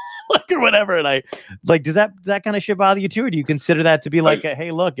people. Like, or whatever. And I like, does that kind of shit bother you too? Or do you consider that to be like,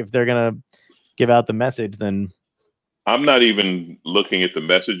 hey, look, if they're going to give out the message, then I'm not even looking at the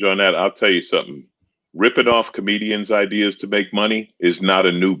message on that. I'll tell you something. Ripping off comedians' ideas to make money is not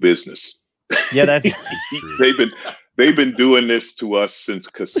a new business. Yeah, that's they've been doing this to us since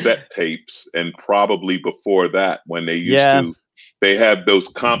cassette tapes, and probably before that, when they used to. They had those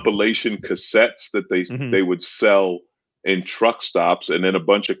compilation cassettes that they would sell in truck stops, and then a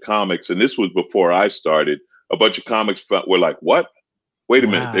bunch of comics. And this was before I started. A bunch of comics were like, "What? Wait a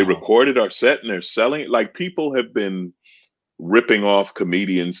minute! They recorded our set and they're selling it." Like, people have been ripping off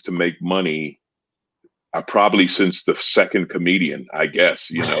comedians to make money. Probably since the second comedian, I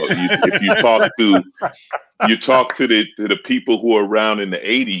guess. You know, if you talk to the people who are around in the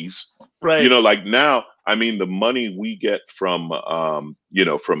 80s, right? You know, like now, I mean, the money we get from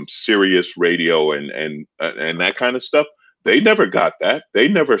from Sirius Radio and that kind of stuff, they never got that. They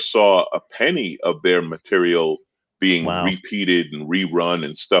never saw a penny of their material being repeated and rerun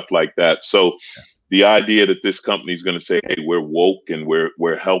and stuff like that. So the idea that this company is going to say, hey, we're woke and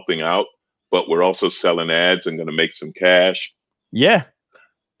we're helping out, but we're also selling ads and going to make some cash. Yeah.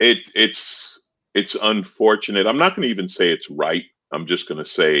 It's unfortunate. I'm not going to even say it's right. I'm just going to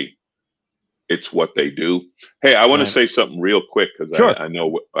say it's what they do. Hey, I want to say something real quick, because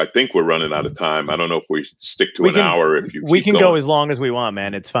I think we're running out of time. I don't know if we stick to an hour. If you we can go as long as we want,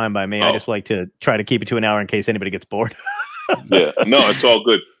 man. It's fine by me. I just like to try to keep it to an hour in case anybody gets bored. Yeah, no, it's all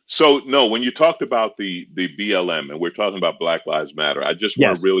good. So, no, when you talked about the BLM, and we're talking about Black Lives Matter, I just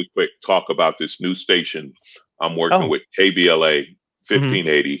want to really quick talk about this new station I'm working with, KBLA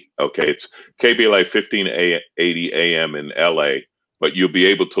 1580. Okay, it's KBLA 1580 AM in LA, but you'll be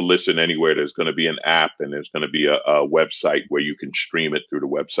able to listen anywhere. There's going to be an app, and there's going to be a website where you can stream it through the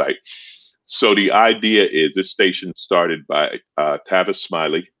website. So the idea is, this station started by Tavis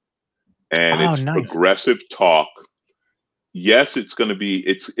Smiley, and it's progressive talk. Yes, it's going to be,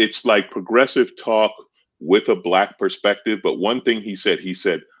 it's like progressive talk with a Black perspective. But one thing he said,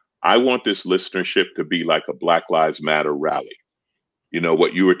 I want this listenership to be like a Black Lives Matter rally. You know,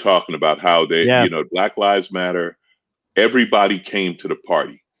 what you were talking about, how they, Black Lives Matter, everybody came to the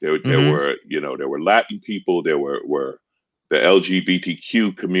party. There were Latin people, there were the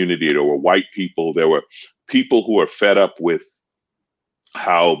LGBTQ community, there were white people, there were people who are fed up with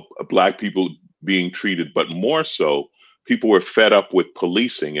how Black people being treated, but more so, people were fed up with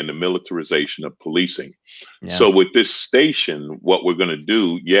policing and the militarization of policing. Yeah. So with this station, what we're going to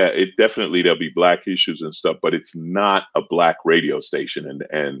do, there'll be Black issues and stuff, but it's not a Black radio station.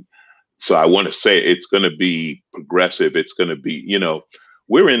 And so I want to say it's going to be progressive. It's going to be,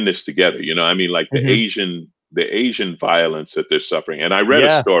 we're in this together. I mean, like the Asian violence that they're suffering. And I read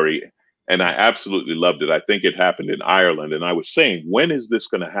a story, and I absolutely loved it. I think it happened in Ireland. And I was saying, when is this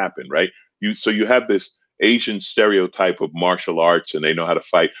going to happen? Right. So you have this Asian stereotype of martial arts, and they know how to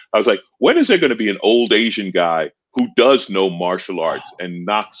fight. I was like, when is there going to be an old Asian guy who does know martial arts and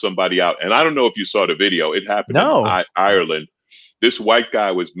knock somebody out? And I don't know if you saw the video. It happened in Ireland. This white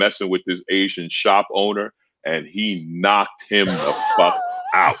guy was messing with this Asian shop owner, and he knocked him the fuck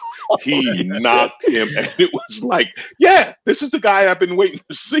out. He knocked him, and it was like, this is the guy I've been waiting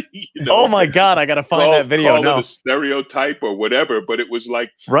to see. Oh my God, I gotta find that video. Call it a stereotype or whatever, but it was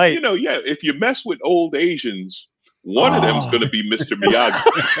like, if you mess with old Asians, one of them's going to be Mr. Miyagi.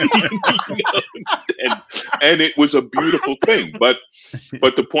 and it was a beautiful thing. But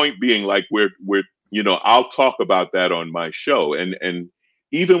the point being, like, we're I'll talk about that on my show, and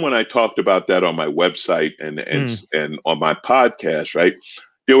even when I talked about that on my website and on my podcast, right,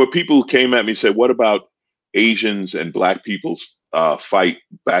 there were people who came at me and said, what about Asians and Black people's fight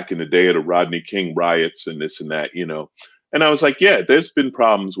back in the day of the Rodney King riots and this and that, And I was like, there's been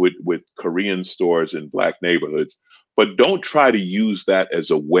problems with Korean stores in Black neighborhoods, but don't try to use that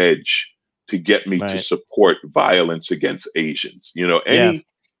as a wedge to get me to support violence against Asians.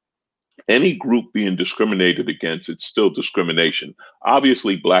 Any group being discriminated against, it's still discrimination.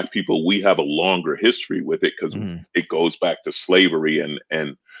 Obviously, Black people, we have a longer history with it because it goes back to slavery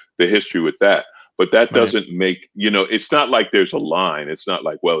and the history with that. But that doesn't make, it's not like there's a line. It's not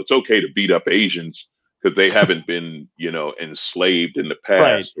like, well, it's okay to beat up Asians because they haven't been, enslaved in the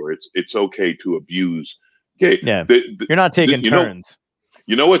past, or it's okay to abuse gay. Yeah. You're not taking turns.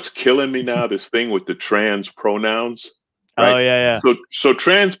 You know what's killing me now? This thing with the trans pronouns. Right? Oh, yeah. So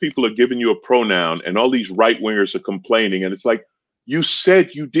trans people are giving you a pronoun, and all these right wingers are complaining. And it's like, you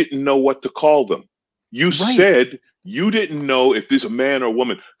said you didn't know what to call them. You said you didn't know if this is a man or a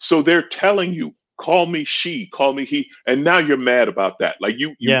woman. So they're telling you, call me she, call me he. And now you're mad about that. Like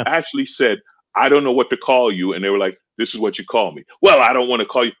you actually said, I don't know what to call you. And they were like, this is what you call me. Well, I don't want to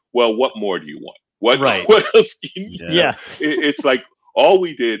call you. Well, what more do you want? What else? It's like all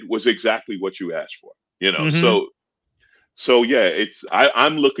we did was exactly what you asked for, you know? So yeah,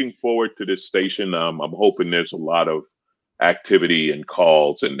 I'm looking forward to this station. I'm hoping there's a lot of activity and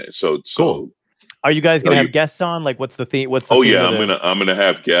calls. And so cool. Are you guys gonna have guests on? Like, what's the theme? What's the theme I'm gonna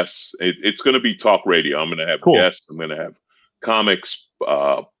have guests. It's gonna be talk radio. I'm gonna have guests. I'm gonna have comics,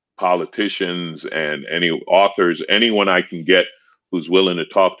 politicians, and any authors, anyone I can get who's willing to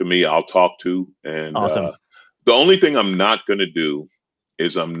talk to me, I'll talk to. And awesome. The only thing I'm not gonna do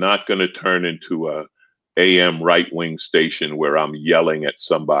is I'm not gonna turn into a AM right-wing station where I'm yelling at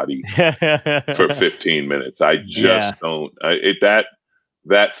somebody for 15 minutes. I just don't.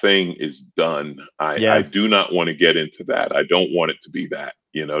 That thing is done. I do not want to get into that. I don't want it to be that.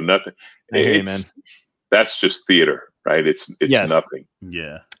 You know, nothing. That's just theater, right? It's nothing.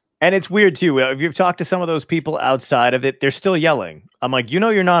 Yeah. And it's weird too. If you've talked to some of those people outside of it, they're still yelling. I'm like,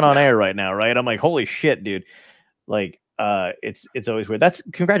 you're not on air right now, right? I'm like, holy shit, dude. Like, it's always weird.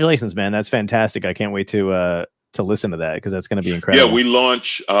 Congratulations, man. That's fantastic. I can't wait to listen to that because that's going to be incredible. Yeah, we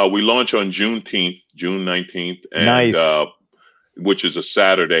launch on June 19th, and nice. Which is a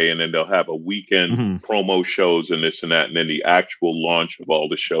Saturday, and then they'll have a weekend promo shows and this and that, and then the actual launch of all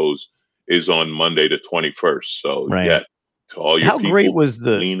the shows is on Monday the 21st. So to all your people, great was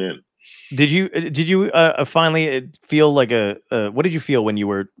lean in. Did you finally feel like what did you feel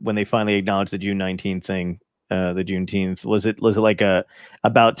when they finally acknowledged the June 19th thing? The Juneteenth, was it like a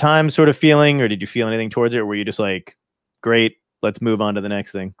about time sort of feeling, or did you feel anything towards it, or were you just like, great, let's move on to the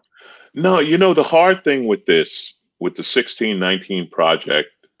next thing? No, the hard thing with this, with the 1619 Project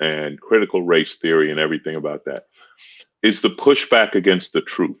and critical race theory and everything about that, is the pushback against the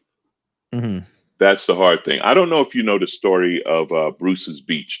truth. That's the hard thing. I don't know if you know the story of Bruce's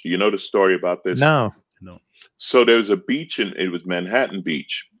Beach. Do you know the story about this? No. So there's a beach, and it was Manhattan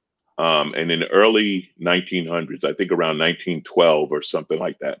Beach. And in the early 1900s, I think around 1912 or something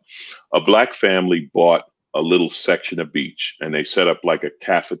like that, a black family bought a little section of beach, and they set up like a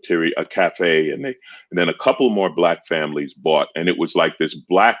cafeteria, a cafe, and then a couple more black families bought, and it was like this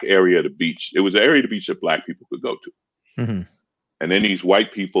black area of the beach. It was an area of the beach that black people could go to. And then these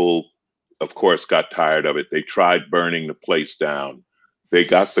white people, of course, got tired of it. They tried burning the place down. They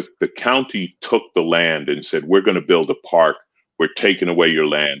got the county took the land and said, we're going to build a park. We're taking away your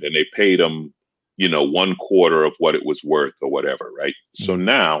land. And they paid them, 1/4 of what it was worth or whatever, right? So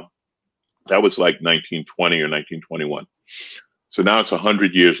now, that was like 1920 or 1921. So now it's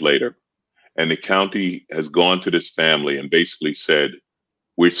 100 years later, and the county has gone to this family and basically said,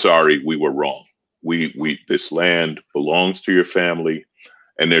 we're sorry, we were wrong. This land belongs to your family,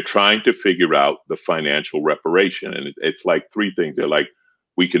 and they're trying to figure out the financial reparation. And it's like three things. They're like,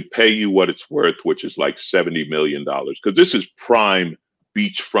 we can pay you what it's worth, which is like $70 million, because this is prime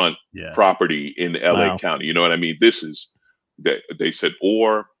beachfront property in LA County. You know what I mean? This is, they said,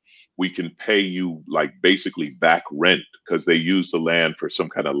 or we can pay you like basically back rent, because they use the land for some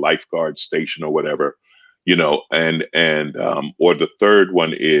kind of lifeguard station or whatever, and or the third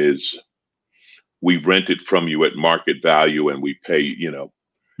one is we rent it from you at market value and we pay,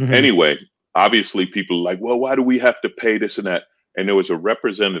 Anyway, obviously people are like, well, why do we have to pay this and that? And there was a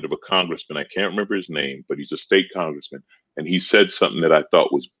representative, a congressman, I can't remember his name, but he's a state congressman. And he said something that I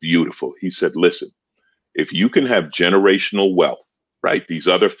thought was beautiful. He said, listen, if you can have generational wealth, right? These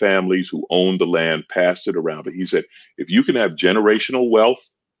other families who own the land passed it around. But he said, if you can have generational wealth,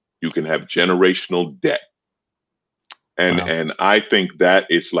 you can have generational debt. And I think that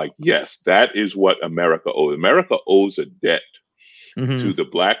is like, yes, that is what America owes. America owes a debt to the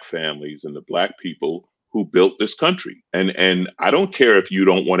black families and the black people who built this country. And I don't care if you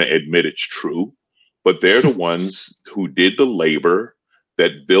don't want to admit it's true, but they're the ones who did the labor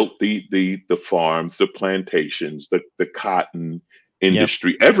that built the farms, the plantations, the cotton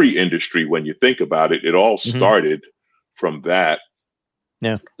industry, every industry. When you think about it, it all started from that.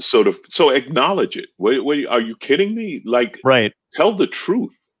 Yeah. So acknowledge it. Wait, are you kidding me? Like, tell the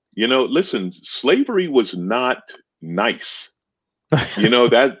truth. Listen, slavery was not nice.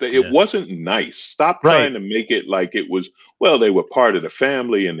 It wasn't nice. Stop trying to make it like it was, well, they were part of the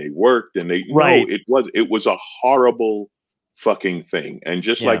family and they worked and no, it was a horrible fucking thing. And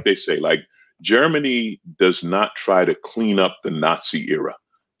just like they say, like, Germany does not try to clean up the Nazi era.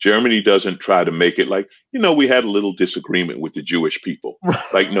 Germany doesn't try to make it like, we had a little disagreement with the Jewish people.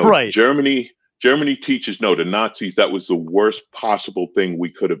 Like, no, Germany teaches, no, the Nazis, that was the worst possible thing we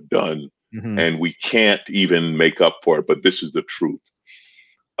could have done and we can't even make up for it. But this is the truth.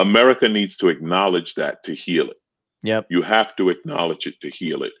 America needs to acknowledge that to heal it. Yep. You have to acknowledge it to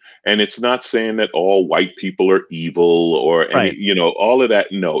heal it. And it's not saying that all white people are evil or any, you know, all of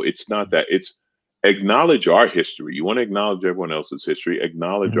that. No, it's not that. It's acknowledge our history. You want to acknowledge everyone else's history,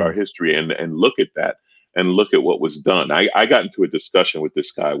 acknowledge our history and look at that and look at what was done. I got into a discussion with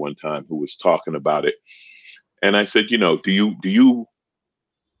this guy one time who was talking about it. And I said, you know, do you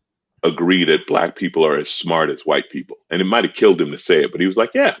agree that black people are as smart as white people? And it might have killed him to say it, but he was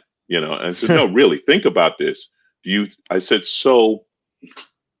like, yeah, you know. And I said, no, really, think about this. I said, so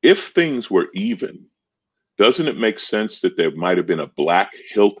if things were even, doesn't it make sense that there might have been a black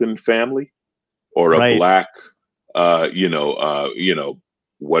Hilton family or a black,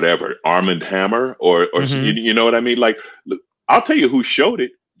 whatever, Armand Hammer or you know what I mean? Like, look, I'll tell you who showed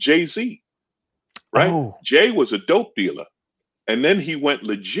it. Jay-Z, right? Oh. Jay was a dope dealer. And then he went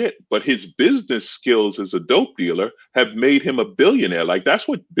legit, but his business skills as a dope dealer have made him a billionaire. Like, that's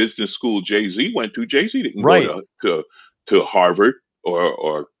what business school Jay-Z went to. Jay-Z didn't go to Harvard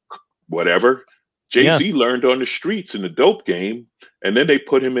or whatever. Jay-Z learned on the streets in the dope game, and then they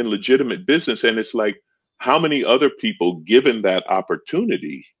put him in legitimate business. And it's like, how many other people, given that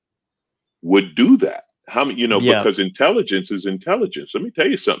opportunity, would do that? How many, because intelligence is intelligence. Let me tell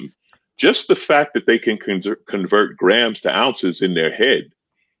you something. Just the fact that they can convert grams to ounces in their head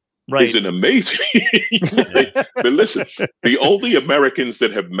is an amazing. But listen, the only Americans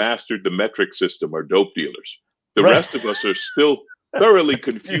that have mastered the metric system are dope dealers. The rest of us are still thoroughly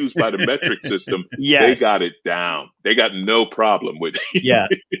confused by the metric system. They got it down. They got no problem with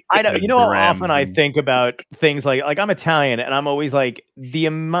it. I know. You know how often I think about things like I'm Italian, and I'm always like the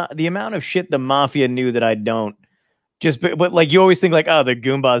amount of shit the mafia knew that I don't. But like, you always think like, oh, they're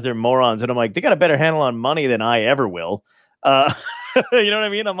Goombas, they're morons. And I'm like, they got a better handle on money than I ever will. You know what I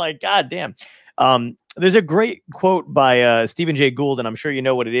mean? I'm like, God damn. There's a great quote by Stephen Jay Gould, and I'm sure you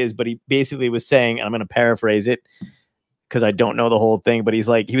know what it is, but he basically was saying, and I'm going to paraphrase it because I don't know the whole thing, but he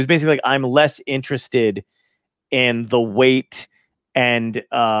was basically like, I'm less interested in the weight and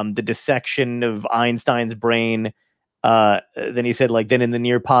the dissection of Einstein's brain than he said, like, then in the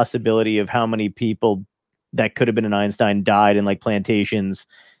near possibility of how many people that could have been an Einstein died in like plantations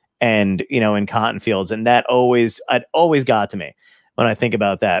and, in cotton fields. And it always got to me when I think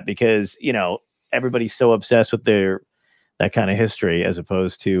about that, because, everybody's so obsessed with that kind of history as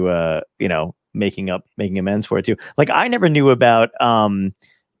opposed to, making amends for it too. Like, I never knew about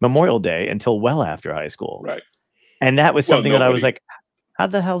Memorial Day until well after high school. Right. And that was something that I was like, how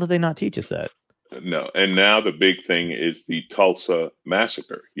the hell did they not teach us that? No. And now the big thing is the Tulsa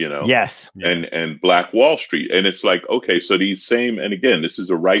massacre, Yes. And Black Wall Street. And it's like, okay, so these same, and again, this is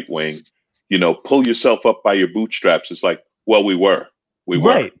a right wing, pull yourself up by your bootstraps. It's like, well, we were,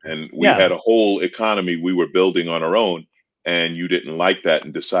 and we had a whole economy we were building on our own, and you didn't like that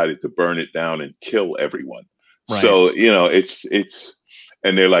and decided to burn it down and kill everyone. Right. So, it's,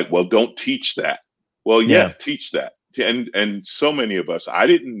 and they're like, well, don't teach that. Well, teach that. And so many of us,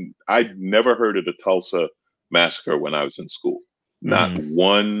 I'd never heard of the Tulsa massacre when I was in school. Not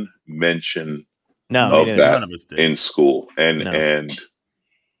one mention of that in school. And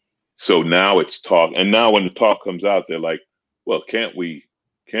so now it's talk. And now when the talk comes out, they're like, well, can't we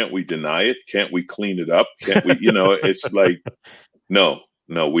deny it? Can't we clean it up? Can't we, it's like, no,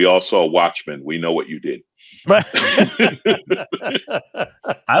 we all saw Watchmen. We know what you did.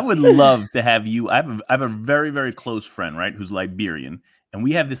 I would love to have you. I have a very, very close friend, right, who's Liberian, and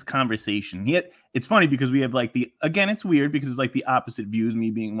we have this conversation. It's funny because we have like it's weird because it's like the opposite views,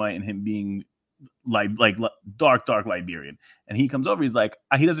 me being white and him being like dark Liberian. And he comes over, he's like,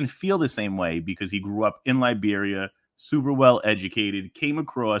 he doesn't feel the same way because he grew up in Liberia, super well educated, came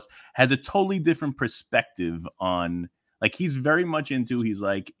across, has a totally different perspective on, like, he's very much into, he's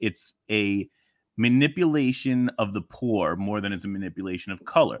like, it's a manipulation of the poor more than it's a manipulation of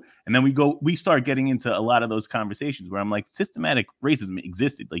color. And then we start getting into a lot of those conversations where I'm like, systematic racism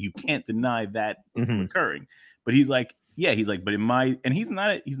existed. Like, you can't deny that occurring. But he's like, but and he's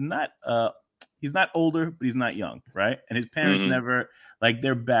not older, but he's not young, right? And his parents never, like,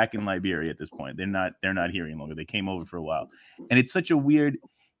 they're back in Liberia at this point. They're not here any longer. They came over for a while. And it's a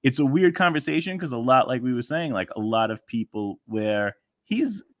weird conversation because a lot, like we were saying, like, a lot of people where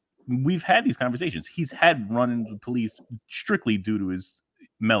we've had these conversations. He's had run-ins with police strictly due to his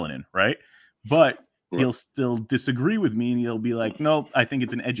melanin, right? But he'll still disagree with me, and he'll be like, no, I think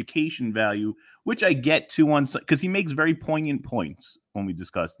it's an education value, which I get to because he makes very poignant points when we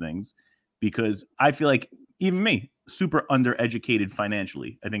discuss things, because I feel like even me, super undereducated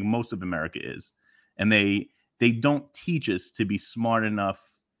financially. I think most of America is. And they don't teach us to be smart enough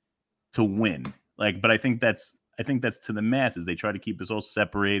to win. Like, but I think that's to the masses. They try to keep us all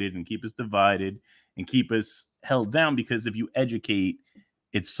separated and keep us divided and keep us held down, because if you educate,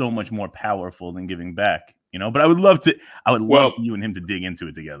 it's so much more powerful than giving back, you know. But I would love love you and him to dig into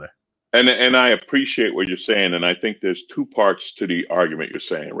it together. And I appreciate what you're saying, and I think there's two parts to the argument you're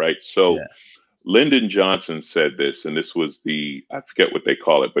saying, right? So Lyndon Johnson said this, and this was I forget what they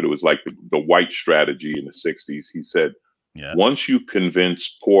call it, but it was like the white strategy in the 60s. He said, once you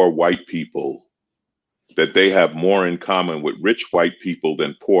convince poor white people that they have more in common with rich white people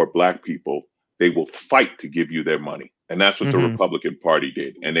than poor black people, they will fight to give you their money. And that's what the Republican Party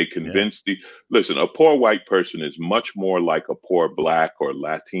did. And they convinced listen, a poor white person is much more like a poor black or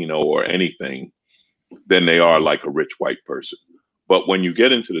Latino or anything than they are like a rich white person. But when you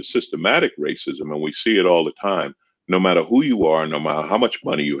get into the systematic racism, and we see it all the time, no matter who you are, no matter how much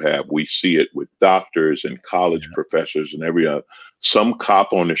money you have, we see it with doctors and college professors and every other. Some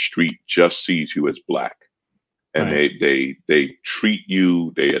cop on the street just sees you as black, and they treat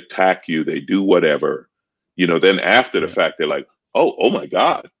you, they attack you, they do whatever, you know. Then after the fact, they're like, oh my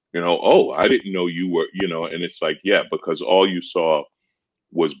God, you know, oh, I didn't know you were, you know. And it's like, yeah, because all you saw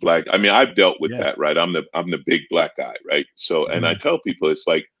was black. I mean, I've dealt with that, right? I'm the big black guy, right? So, and I tell people, it's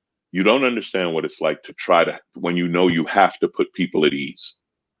like, you don't understand what it's like to try to, when you know you have to put people at ease.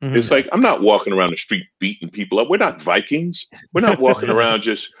 It's like, I'm not walking around the street beating people up. We're not Vikings. We're not walking around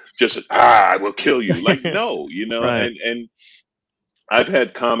just I will kill you. Like, no, you know. And I've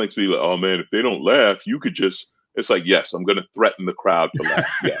had comics be like, oh man, if they don't laugh, you could just. It's like, yes, I'm going to threaten the crowd to laugh.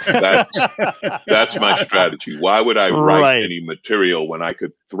 Yeah, that's my strategy. Why would I write any material when I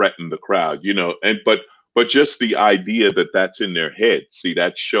could threaten the crowd? You know, and but just the idea that that's in their head, see,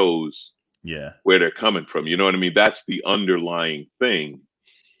 that shows where they're coming from. You know what I mean? That's the underlying thing.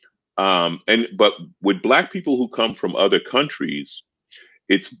 But with black people who come from other countries,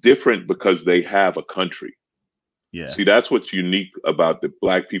 it's different because they have a country. Yeah. See, that's what's unique about the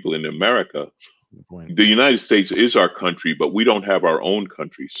black people in America. The United States is our country, but we don't have our own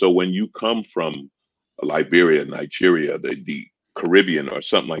country. So when you come from Liberia, Nigeria, the Caribbean or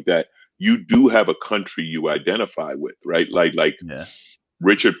something like that, you do have a country you identify with, right? Like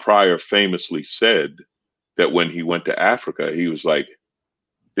Richard Pryor famously said that when he went to Africa, he was like,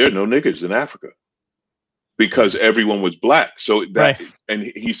 there are no niggas in Africa because everyone was black. So that, and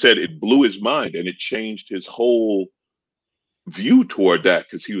he said it blew his mind and it changed his whole view toward that,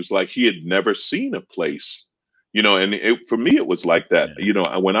 because he was like, he had never seen a place, you know. And for me, it was like that. You know,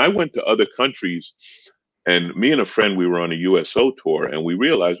 when I went to other countries, and me and a friend, we were on a USO tour, and we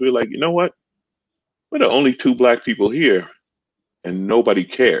realized, we were like, you know what? We're the only two black people here, and nobody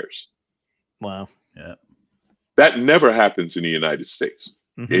cares. Wow. Yeah. That never happens in the United States.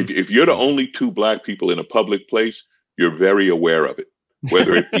 If you're the only two black people in a public place, you're very aware of it,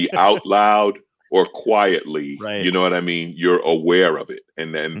 whether it be out loud or quietly, you know what I mean? You're aware of it.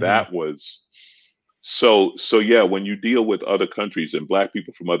 And then that was, so yeah, when you deal with other countries and black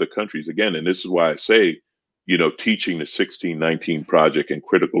people from other countries, again, and this is why I say, you know, teaching the 1619 Project and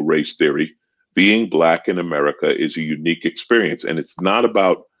critical race theory, being black in America is a unique experience. And it's not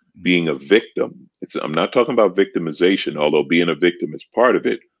about being a victim. I'm not talking about victimization, although being a victim is part of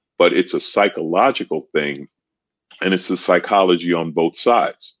it, but it's a psychological thing. And it's the psychology on both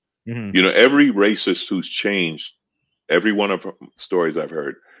sides. You know, every racist who's changed, every one of the stories I've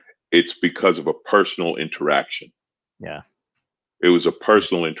heard, it's because of a personal interaction. Yeah. It was a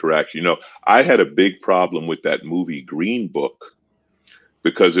personal interaction. You know, I had a big problem with that movie Green Book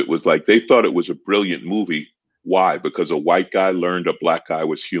because it was like, they thought it was a brilliant movie. Why? Because a white guy learned a black guy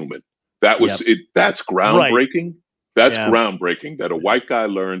was human. That was it. That's groundbreaking. That's groundbreaking, that a white guy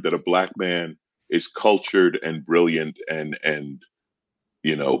learned that a black man is cultured and brilliant and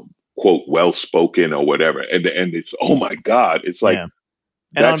you know, quote, well-spoken or whatever. And it's, oh my God, it's like,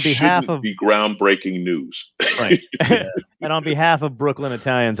 and on behalf of be groundbreaking news. Right. And on behalf of Brooklyn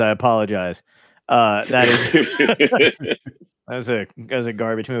Italians, I apologize. That was a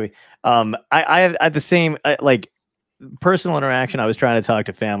garbage movie. I had the same, like, personal interaction. I was trying to talk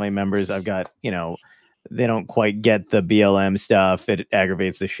to family members. I've got, you know, they don't quite get the BLM stuff. It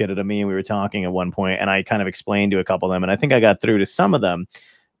aggravates the shit out of me. We were talking at one point, and I kind of explained to a couple of them, and I think I got through to some of them.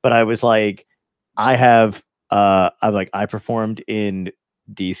 But I was like, I performed in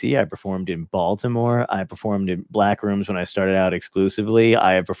DC. I performed in Baltimore. I performed in black rooms when I started out exclusively.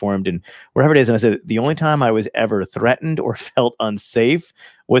 I have performed in wherever it is. And I said, the only time I was ever threatened or felt unsafe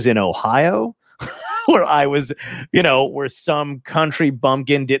was in Ohio. Where I was, you know, where some country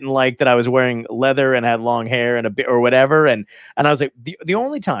bumpkin didn't like that I was wearing leather and had long hair and a bit or whatever. And I was like, the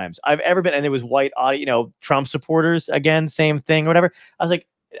only times I've ever been, and it was white, you know, Trump supporters, again, same thing or whatever. I was like,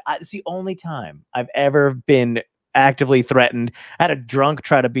 it's the only time I've ever been actively threatened. I had a drunk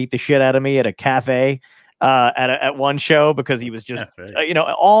try to beat the shit out of me at a cafe at one show because he was just,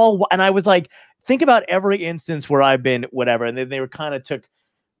 and I was like, think about every instance where I've been whatever. And then they were kind of took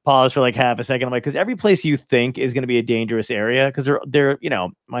pause for like half a second. I'm like, because every place you think is going to be a dangerous area, because they're,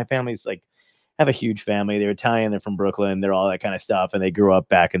 my family's like, have a huge family. They're Italian. They're from Brooklyn. They're all that kind of stuff. And they grew up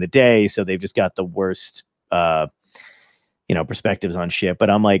back in the day. So they've just got the worst, perspectives on shit. But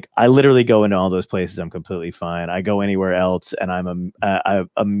I'm like, I literally go into all those places. I'm completely fine. I go anywhere else and I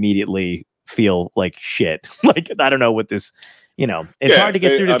immediately feel like shit. Like, I don't know what this, it's hard to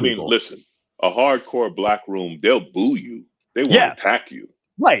get through to people. Listen, a hardcore black room, they'll boo you. They won't attack you.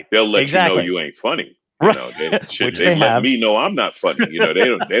 Right. They'll let you know you ain't funny. They let me know I'm not funny.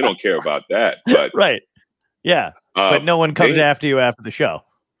 They don't care about that. But right. Yeah. But no one comes after you after the show.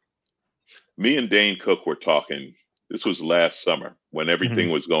 Me and Dane Cook were talking. This was last summer when everything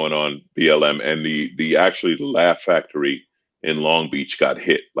was going on BLM, and the Laugh Factory in Long Beach got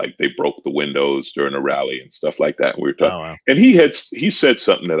hit. Like they broke the windows during a rally and stuff like that. And we were talking, wow. And he said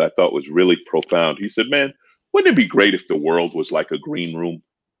something that I thought was really profound. He said, "Man, wouldn't it be great if the world was like a green room?"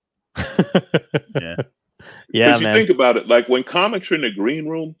 Yeah. Because you think about it, like when comics are in the green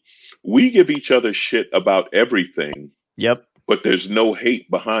room, we give each other shit about everything. Yep. But there's no hate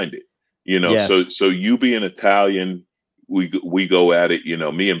behind it. Yes. So you being Italian, we go at it,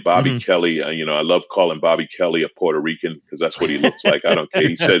 me and Bobby Kelly, I love calling Bobby Kelly a Puerto Rican because that's what he looks like. I don't care.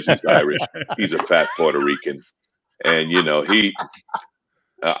 He says he's Irish. He's a fat Puerto Rican. And,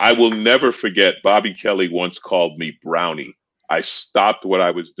 I will never forget Bobby Kelly once called me Brownie. I stopped what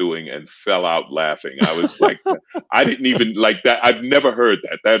I was doing and fell out laughing. I was like, I didn't even like that. I've never heard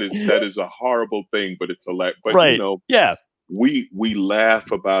that. That is a horrible thing, but it's hilarious. But right. We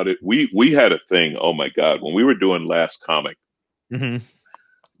laugh about it. We had a thing. Oh my God. When we were doing Last Comic,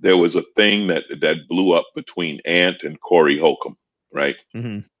 there was a thing that blew up between Ant and Corey Holcomb. Right.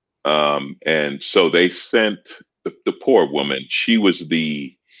 And so they sent the poor woman. She was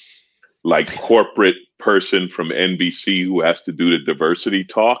the corporate person from NBC who has to do the diversity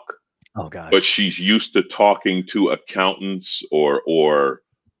talk. Oh God. But she's used to talking to accountants or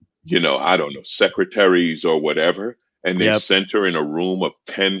I don't know, secretaries or whatever. And they sent her in a room of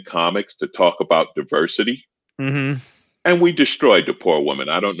 10 comics to talk about diversity. And we destroyed the poor woman.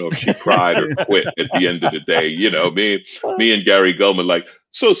 I don't know if she cried or quit at the end of the day. Me and Gary Goldman, like,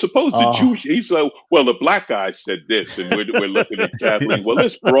 so suppose the Jewish, he's like, well, the black guy said this, and we're looking at Kathleen. Well,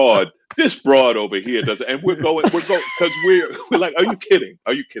 this broad over here doesn't, and we're going, because we're like, are you kidding?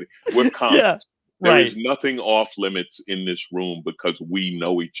 We're comics. Yeah. There is nothing off limits in this room because we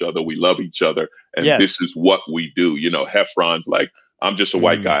know each other, we love each other, and this is what we do. Heffron's like, I'm just a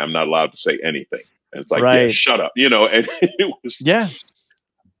white guy. I'm not allowed to say anything. And it's like, yeah, shut up, and it was,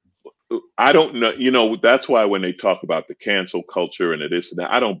 I don't know, that's why when they talk about the cancel culture and this and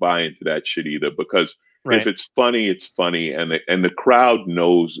that, I don't buy into that shit either, because if it's funny, it's funny. And the crowd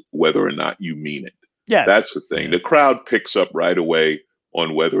knows whether or not you mean it. Yeah. That's the thing. The crowd picks up right away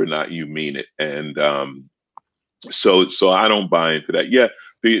on whether or not you mean it. And so I don't buy into that. Yeah.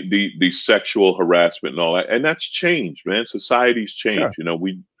 The sexual harassment and all that. And that's changed, man. Society's changed. Sure.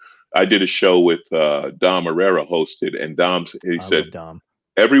 I did a show with Dom Herrera hosted, and he said,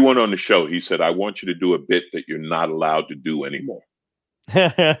 everyone on the show, he said, I want you to do a bit that you're not allowed to do anymore.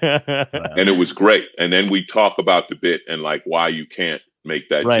 And it was great. And then we talk about the bit and like why you can't make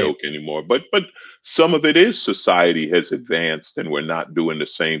that joke anymore. But some of it is society has advanced and we're not doing the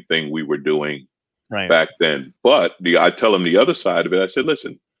same thing we were doing back then. But I tell him the other side of it. I said,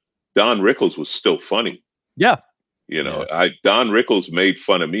 listen, Don Rickles was still funny. Yeah. Don Rickles made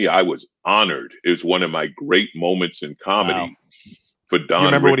fun of me. I was honored. It was one of my great moments in comedy for Don Rickles. You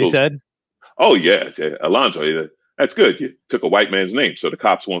remember what he said? Oh, yeah. Alonzo, that's good. You took a white man's name, so the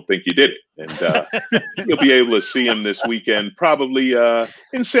cops won't think you did it. And you'll be able to see him this weekend, probably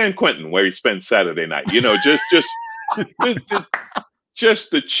in San Quentin, where he spends Saturday night.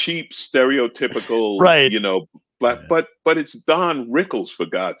 Just the cheap, stereotypical, black. But it's Don Rickles, for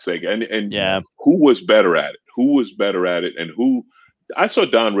God's sake. And who was better at it? And I saw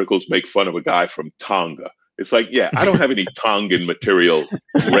Don Rickles make fun of a guy from Tonga. It's like, I don't have any Tongan material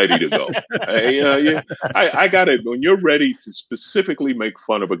ready to go. I got it. When you're ready to specifically make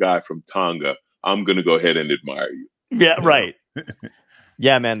fun of a guy from Tonga, I'm going to go ahead and admire you. Yeah, right.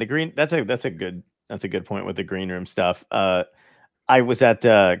 Yeah, man. The green. That's a good point with the green room stuff. I was at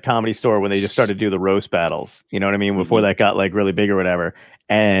the Comedy Store when they just started to do the roast battles. You know what I mean? Before that got like really big or whatever,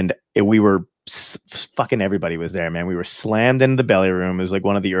 and we were fucking everybody was there, man. We were slammed into the belly room. It was like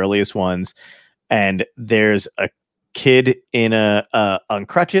one of the earliest ones. And there's a kid in a on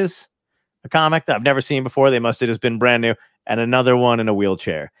crutches, a comic that I've never seen before. They must have just been brand new, and another one in a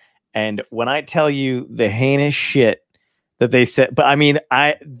wheelchair. And when I tell you the heinous shit that they said, but I mean,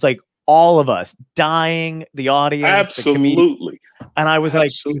 I like all of us dying, the audience, absolutely. And I was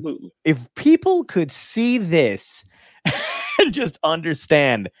like, if people could see this and just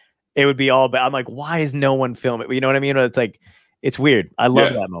understand, it would be all bad. I'm like, why is no one filming? You know what I mean? It's like, it's weird. I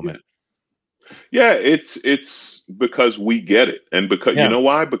love that moment. Yeah, it's because we get it, and because you know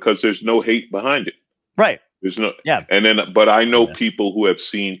why? Because there's no hate behind it. Right. There's no, and then, but I know people who have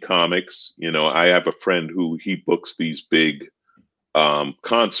seen comics. You know, I have a friend who he books these big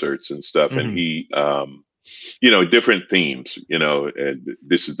concerts and stuff, and he, you know, different themes. You know,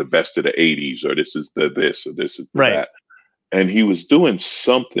 this is the best of the '80s, or this is the this, or this is the that. And he was doing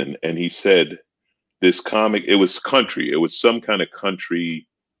something, and he said, "This comic, it was country. It was some kind of country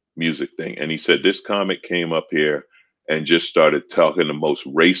music thing." And he said, "This comic came up here and just started talking the most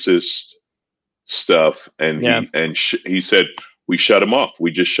racist stuff, and he said we shut him off.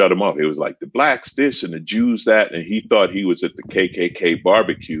 We just shut him off. It was like the blacks this and the Jews that, and he thought he was at the KKK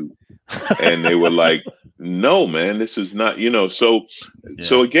barbecue, and they were like, no, man, this is not, you know." So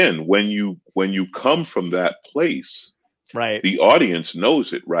again, when you come from that place, right, the audience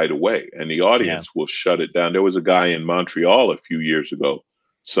knows it right away, and the audience will shut it down. There was a guy in Montreal a few years ago,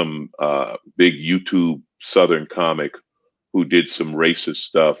 some big YouTube Southern comic, who did some racist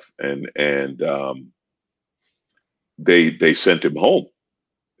stuff, and they sent him home.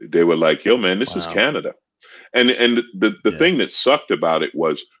 They were like, "Yo, man, this is Canada," and the thing that sucked about it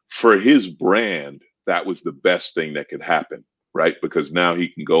was, for his brand, that was the best thing that could happen, right? Because now he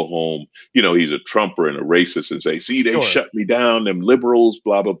can go home. You know, he's a Trumper and a racist, and say, "See, they shut me down, them liberals,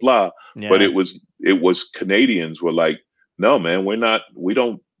 blah blah blah." But it was Canadians were like, "No, man, we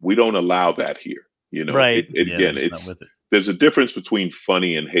don't allow that here." You know, right? There's a difference between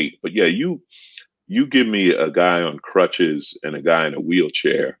funny and hate. But yeah, you give me a guy on crutches and a guy in a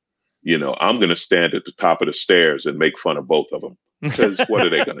wheelchair, you know, I'm going to stand at the top of the stairs and make fun of both of them, because what are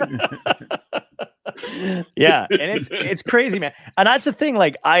they going to do? Yeah, and it's crazy, man. And that's the thing.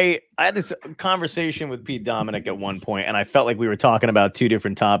 Like, I had this conversation with Pete Dominic at one point, and I felt like we were talking about two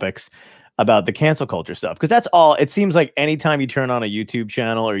different topics about the cancel culture stuff, because that's all. It seems like anytime you turn on a YouTube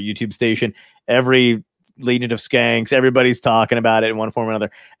channel or YouTube station, every Legion of Skanks, everybody's talking about it in one form or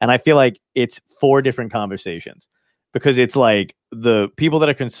another. And I feel like it's four different conversations, because it's like the people that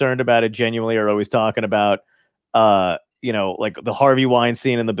are concerned about it genuinely are always talking about, you know, like the Harvey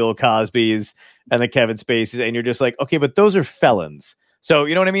Weinstein and the Bill Cosbys and the Kevin Spaceys. And you're just like, okay, but those are felons. So,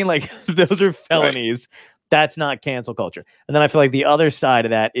 you know what I mean? Like, those are felonies. Right. That's not cancel culture. And then I feel like the other side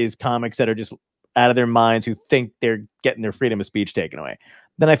of that is comics that are just out of their minds, who think they're getting their freedom of speech taken away.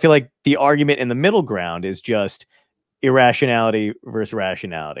 Then I feel like the argument in the middle ground is just irrationality versus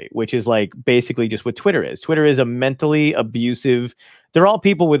rationality, which is like basically just what Twitter is. Twitter is a mentally abusive. They're all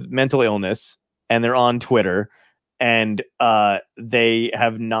people with mental illness, and they're on Twitter, and they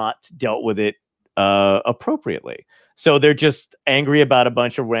have not dealt with it appropriately. So they're just angry about a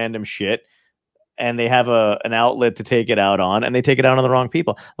bunch of random shit, and they have an outlet to take it out on, and they take it out on the wrong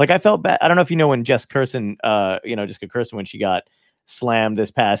people. Like, I felt bad. I don't know if you know when Jessica Kirson, when she got slammed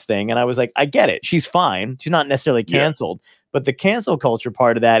this past thing, and I was like, I get it. She's fine. She's not necessarily canceled, but the cancel culture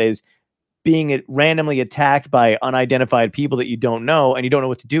part of that is being randomly attacked by unidentified people that you don't know, and you don't know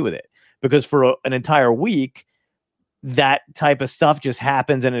what to do with it, because for an entire week, that type of stuff just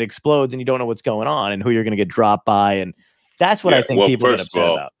happens and it explodes, and you don't know what's going on and who you're going to get dropped by. And that's what I think people get upset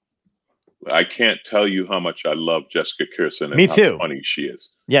about. I can't tell you how much I love Jessica Kirson and Me too. How funny she is.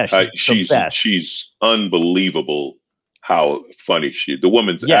 Yeah, she's unbelievable how funny she is. The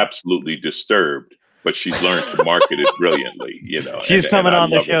woman's absolutely disturbed, but she's learned to market it brilliantly. You know, she's coming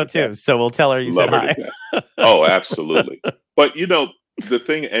on the show too, so we'll tell her you said hi. Oh, absolutely. But you know, the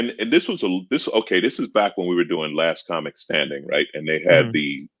thing, and this is back when we were doing Last Comic Standing, right? And they had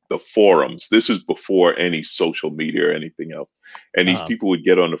the forums. This is before any social media or anything else. And these people would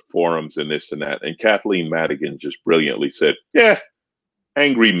get on the forums and this and that. And Kathleen Madigan just brilliantly said, "Yeah,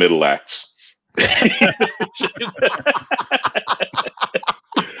 angry middle acts."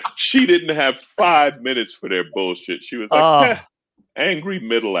 She didn't have 5 minutes for their bullshit. She was like, angry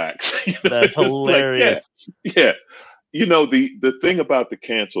middle acts. You know, that's hilarious. Like, yeah. You know, the thing about the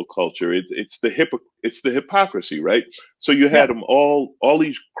cancel culture, it's the hypocrisy, right? So you had them all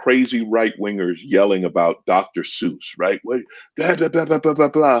these crazy right wingers yelling about Dr. Seuss, right? Blah, blah, blah, blah, blah, blah,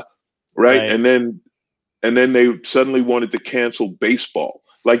 blah, right? And then they suddenly wanted to cancel baseball.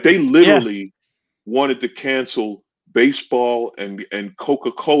 Like, they literally wanted to cancel baseball and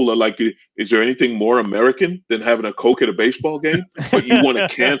Coca-Cola. Like, is there anything more American than having a Coke at a baseball game? But you want to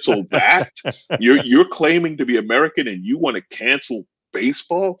cancel that? You're claiming to be American and you want to cancel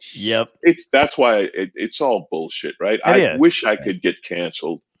baseball? Yep. That's why it's all bullshit, right? I wish I could get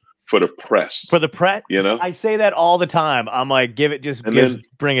canceled for the press. For the press, you know, I say that all the time. I'm like,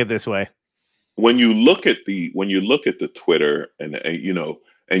 bring it this way. When you look at the Twitter and you know,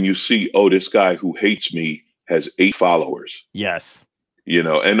 and you see, oh, this guy who hates me has 8 followers. Yes. You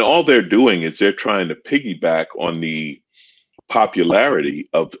know, and all they're doing is they're trying to piggyback on the popularity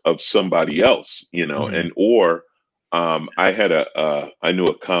of somebody else, you know, and I knew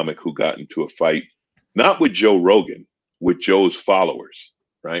a comic who got into a fight, not with Joe Rogan, with Joe's followers,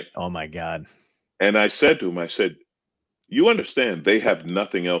 right? Oh my God. And I said to him, you understand they have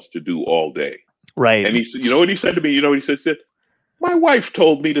nothing else to do all day. Right. And he said, you know what he said to me? You know what he said? He said, my wife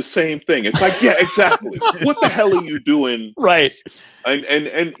told me the same thing. It's like, yeah, exactly. What the hell are you doing? Right.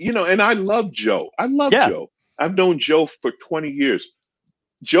 And you know, and I love Joe. Joe. I've known Joe for 20 years.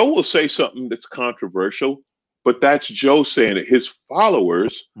 Joe will say something that's controversial, but that's Joe saying it. His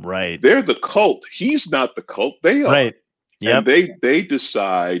followers, right? They're the cult. He's not the cult. They are. Right. Yep. And they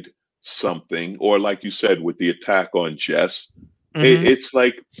decide something, or like you said with the attack on Jess, it's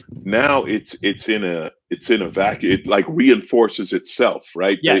like now it's in a vacuum. It like reinforces itself,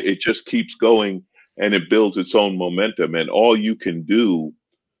 right? Yes. It just keeps going and it builds its own momentum. And all you can do,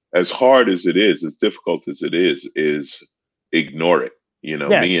 as hard as it is, as difficult as it is ignore it. You know,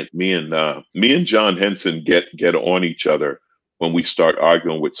 yes. me and John Henson get on each other when we start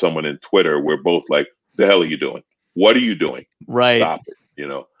arguing with someone in Twitter. We're both like, the hell are you doing? What are you doing? Right. Stop it. You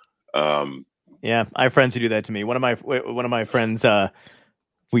know? Yeah, I have friends who do that to me. One of my friends,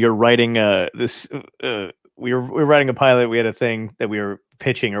 we were writing we were writing a pilot. We had a thing that we were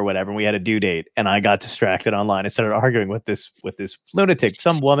pitching or whatever, and we had a due date. And I got distracted online and started arguing with this lunatic,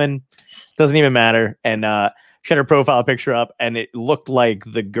 some woman, doesn't even matter. And she had her profile picture up, and it looked like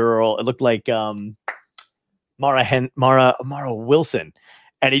the girl. It looked like Mara Wilson.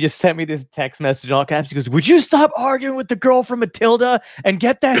 And he just sent me this text message in all caps. He goes, "Would you stop arguing with the girl from Matilda and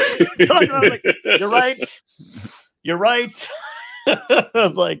get that?" I was like, "You're right. You're right." I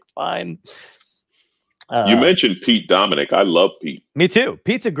was like, "Fine." You mentioned Pete Dominic. I love Pete. Me too.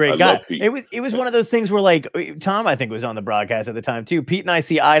 Pete's a great guy. Love Pete. It was one of those things where, like, Tom, I think, was on the broadcast at the time too. Pete and I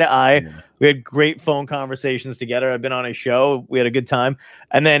see eye to eye. Yeah. We had great phone conversations together. I've been on his show. We had a good time.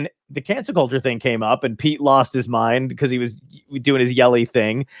 And then the cancel culture thing came up, and Pete lost his mind because he was doing his yelly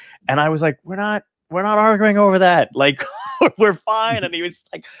thing. And I was like, we're not arguing over that. Like, we're fine. And he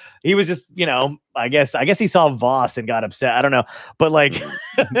was just, you know, I guess he saw Voss and got upset. I don't know. But like,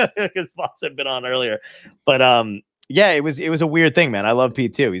 because Voss had been on earlier. But yeah, it was a weird thing, man. I love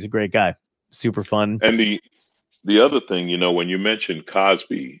Pete too. He's a great guy. Super fun. And the other thing, you know, when you mentioned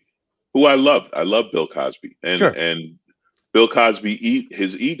Cosby, who I love Bill Cosby. And sure. And Bill Cosby,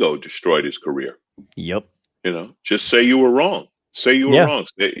 his ego destroyed his career. Yep. You know, just say you were wrong. Say you were wrong.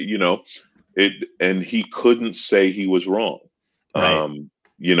 You know, and he couldn't say he was wrong. Right.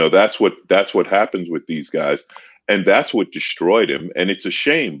 You know, that's what happens with these guys. And that's what destroyed him. And it's a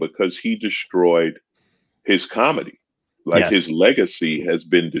shame because he destroyed his comedy. Like his legacy has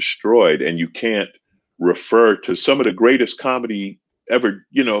been destroyed, and you can't refer to some of the greatest comedy ever,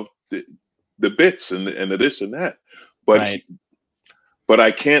 you know, the bits and the this and that. But but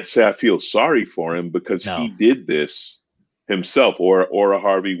I can't say I feel sorry for him because he did this himself, or a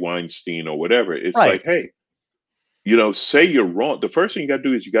Harvey Weinstein or whatever. It's like, hey, you know, say you're wrong. The first thing you got to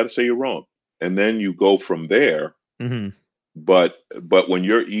do is you got to say you're wrong, and then you go from there. Mm-hmm. But when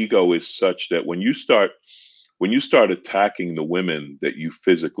your ego is such that when you start attacking the women that you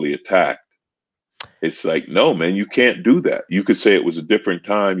physically attacked, it's like, no, man, you can't do that. You could say it was a different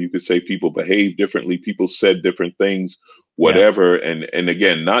time. You could say people behaved differently. People said different things, whatever. Yeah. And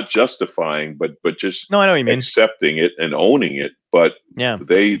again, not justifying, but just I know what you mean. Accepting it and owning it. But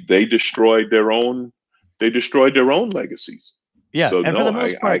they destroyed their own legacies. Yeah. So and for the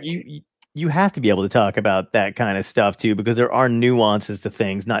most part, you have to be able to talk about that kind of stuff too, because there are nuances to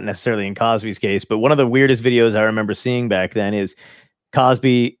things, not necessarily in Cosby's case. But one of the weirdest videos I remember seeing back then is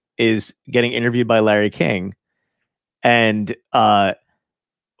Cosby is getting interviewed by Larry King, and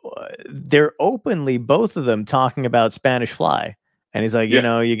they're openly, both of them, talking about Spanish Fly. And he's like, you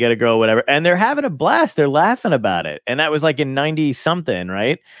know, you get a girl, whatever. And they're having a blast. They're laughing about it. And that was like in 90 something.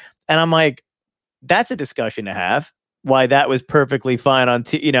 Right. And I'm like, that's a discussion to have. Why that was perfectly fine on,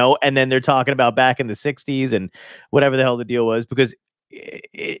 you know, and then they're talking about back in the 60s and whatever the hell the deal was, because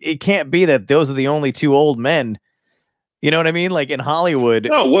it can't be that those are the only two old men You know what I mean? Like in Hollywood.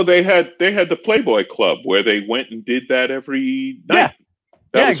 No, well, they had the Playboy Club where they went and did that every night. Yeah.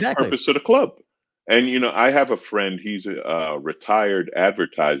 That was exactly. the purpose of the club. And I have a friend. He's a retired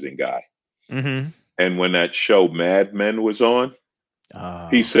advertising guy. Mm-hmm. And when that show Mad Men was on,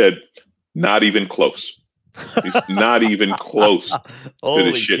 he said, "Not even close. He's not even close to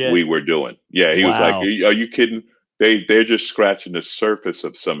the shit we were doing." Yeah, he was like, "Are you kidding? They're just scratching the surface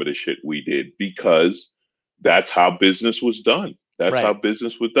of some of the shit we did because that's how business was done. That's how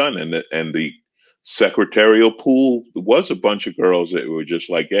business was done." And the secretarial pool was a bunch of girls that were just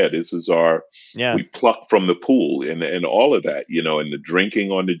like, "Yeah, this is we plucked from the pool," and all of that, and the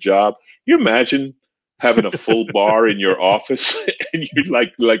drinking on the job. You imagine having a full bar in your office and you're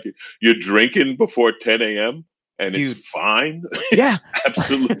like you're drinking before 10 a.m. and it's fine. Yeah, it's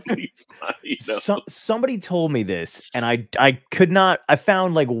absolutely fine. Somebody told me this, and I could not. I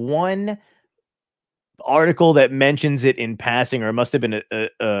found like one article that mentions it in passing, or it must have been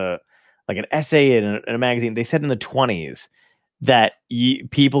like an essay in a magazine. They said in the 1920s that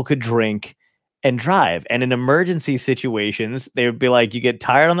people could drink and drive, and in emergency situations, they would be like, you get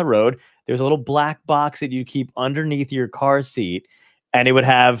tired on the road. There's a little black box that you keep underneath your car seat, and it would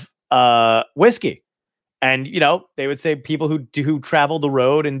have whiskey. And they would say people who traveled the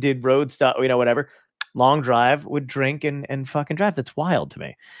road and did road stuff, whatever, long drive, would drink and fucking drive. That's wild to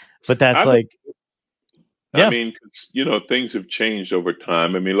me. But that's I mean, things have changed over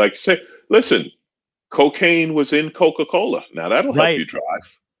time. I mean, like say, listen, cocaine was in Coca-Cola. Now that'll help you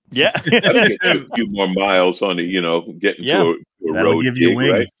drive. Yeah, that'll get you a few more miles on the, getting to a road give gig, you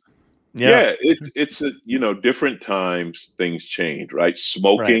wings. right? Yeah, it's different times. Things change, right?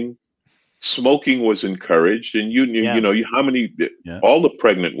 Smoking was encouraged, and how many all the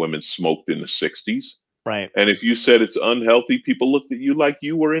pregnant women smoked in the 60s, right? And if you said it's unhealthy, people looked at you like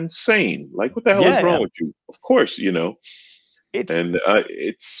you were insane. Like, what the hell is wrong with you? Of course,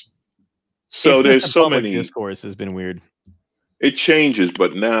 it's so there's so many. Discourse has been weird. It changes,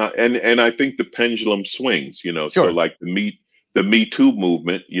 but now and I think the pendulum swings. So like the Me Too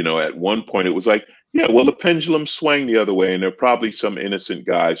movement, at one point it was like, the pendulum swung the other way, and there are probably some innocent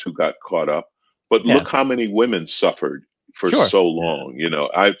guys who got caught up. But look how many women suffered for so long.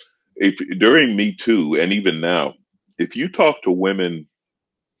 During Me Too, and even now, if you talk to women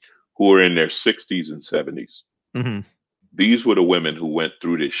who are in their 60s and 70s, these were the women who went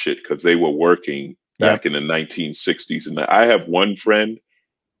through this shit because they were working back in the 1960s. And I have one friend.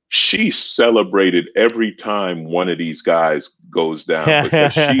 She celebrated every time one of these guys goes down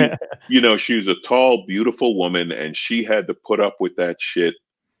because she was a tall, beautiful woman, and she had to put up with that shit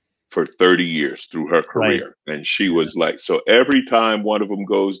for 30 years through her career. Right. And she was like, so every time one of them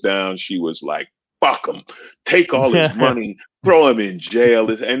goes down, she was like, fuck him, take all his money, throw him in jail.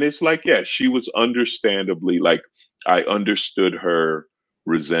 And it's like, she was understandably like, I understood her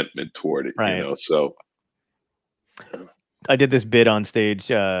resentment toward it, so. I did this bit on stage,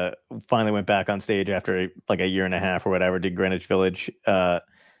 finally went back on stage after like a year and a half or whatever, did Greenwich Village. But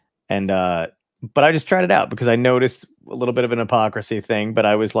I just tried it out because I noticed a little bit of an hypocrisy thing, but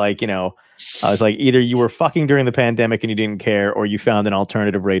I was like, either you were fucking during the pandemic and you didn't care, or you found an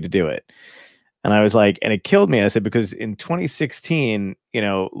alternative way to do it. And I was like, and it killed me. I said, because in 2016,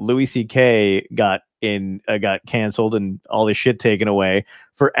 Louis C.K. got canceled and all this shit taken away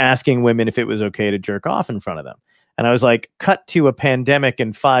for asking women if it was okay to jerk off in front of them. And I was like, cut to a pandemic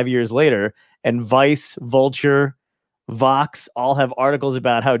and 5 years later, and Vice, Vulture, Vox all have articles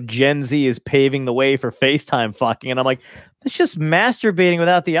about how Gen Z is paving the way for FaceTime fucking. And I'm like, that's just masturbating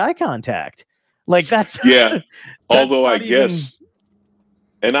without the eye contact. Like that's that's although I guess,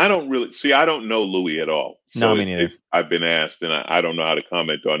 and I don't really I don't know Louis at all. So no, me neither. I've been asked, and I don't know how to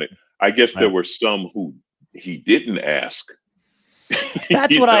comment on it. I guess there were some who he didn't ask.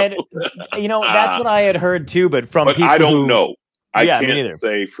 That's what I had. That's what I had heard too. But people I don't know. I me can't neither.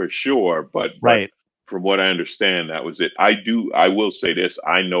 say for sure. But from what I understand, that was it. I will say this.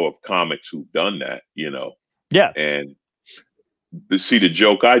 I know of comics who've done that. Yeah. And the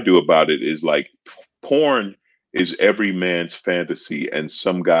joke I do about it is like, porn is every man's fantasy, and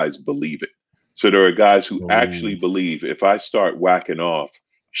some guys believe it. So there are guys who actually believe if I start whacking off,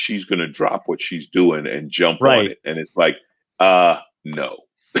 she's gonna drop what she's doing and jump on it. And it's like, no.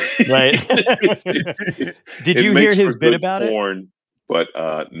 Right. Did you hear his bit about porn, it? But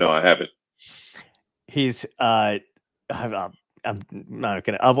no, I haven't. He's I'm not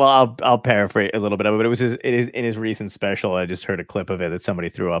gonna. I'll paraphrase a little bit of it. But it was in his recent special. I just heard a clip of it that somebody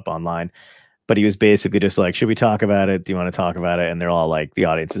threw up online. But he was basically just like, "Should we talk about it? Do you want to talk about it?" And they're all like, the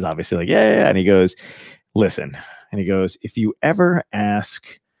audience is obviously like, "Yeah." And he goes, "Listen," and he goes, "If you ever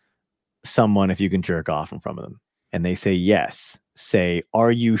ask someone if you can jerk off in front of them, and they say yes, say,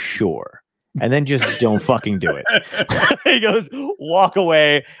 "Are you sure?" And then just don't fucking do it. He goes, walk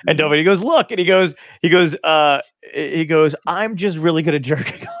away, and don't. He goes, look, and he goes, I'm just really good at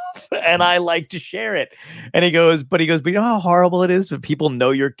jerking off, and I like to share it. And he goes, but you know how horrible it is when people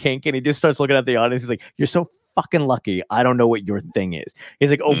know your kink, and he just starts looking at the audience. He's like, you're so fucking lucky. I don't know what your thing is. He's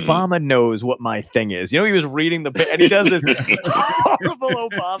like, Obama knows what my thing is. You know, he was reading the, and he does this horrible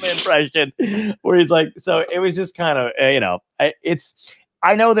Obama impression where he's like, so it was just kind of,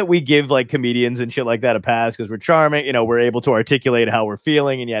 I know that we give like comedians and shit like that a pass because we're charming, we're able to articulate how we're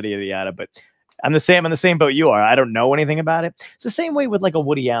feeling and yada, yada, yada. But I'm in the same boat you are. I don't know anything about it. It's the same way with like a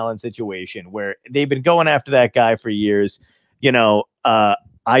Woody Allen situation where they've been going after that guy for years.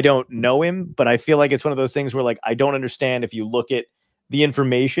 I don't know him, but I feel like it's one of those things where like, I don't understand if you look at the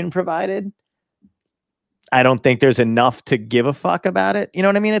information provided. I don't think there's enough to give a fuck about it. You know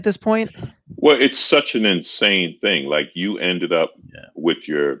what I mean? At this point? Well, it's such an insane thing. Like you ended up with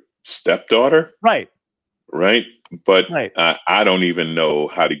your stepdaughter. Right. But I don't even know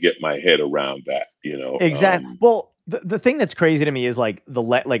how to get my head around that, Exactly. Well, the thing that's crazy to me is like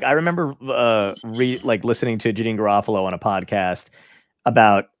I remember listening to Janine Garofalo on a podcast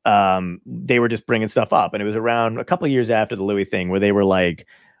about they were just bringing stuff up, and it was around a couple of years after the Louis thing where they were like,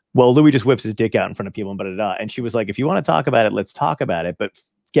 well, Louis just whips his dick out in front of people and blah, blah, blah. And she was like, if you want to talk about it, let's talk about it. But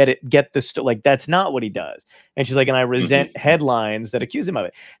get this, like, that's not what he does. And she's like, and I resent headlines that accuse him of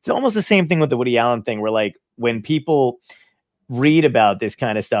it. It's almost the same thing with the Woody Allen thing where like when people read about this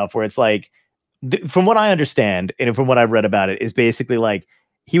kind of stuff where it's like, from what I understand and from what I've read about it is basically like,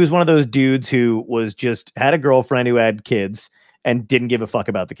 he was one of those dudes who was just had a girlfriend who had kids and didn't give a fuck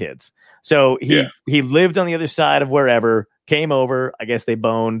about the kids. So he lived on the other side of wherever, came over, I guess they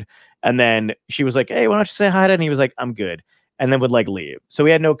boned, and then she was like, hey, why don't you say hi to him? And he was like, I'm good. And then would like leave. So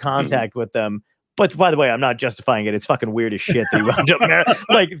he had no contact with them. But by the way, I'm not justifying it. It's fucking weird as shit that he wound up married.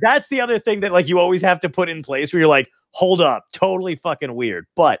 Like, that's the other thing that like you always have to put in place where you're like, hold up, totally fucking weird.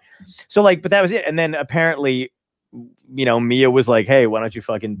 But that was it. And then apparently, Mia was like, hey, why don't you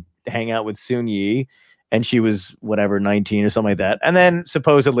fucking hang out with Soon Yi? And she was whatever, 19 or something like that. And then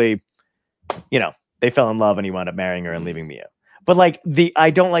supposedly, they fell in love and he wound up marrying her and leaving Mia. But like I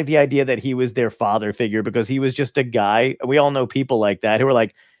don't like the idea that he was their father figure because he was just a guy. We all know people like that who are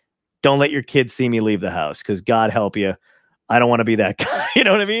like, don't let your kids see me leave the house because God help you. I don't want to be that guy. You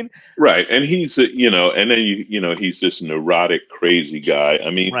know what I mean? Right. And he's, and then, he's this neurotic, crazy guy. I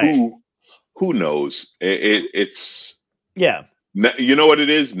mean, right. Who knows? It's. Yeah. You know what it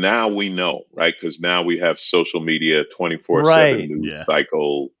is? Now we know, right? Because now we have social media, 24/7 news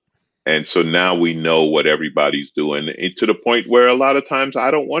cycle. And so now we know what everybody's doing, and to the point where a lot of times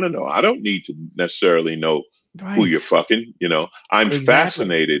I don't want to know. I don't need to necessarily know who you're fucking. I'm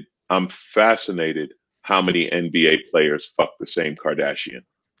fascinated. I'm fascinated how many NBA players fuck the same Kardashian.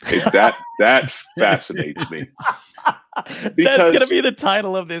 That fascinates me. That's going to be the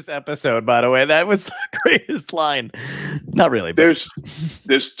title of this episode, by the way. That was the greatest line. Not really. But.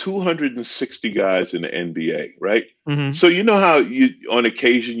 There's 260 guys in the NBA, right? Mm-hmm. So you know how on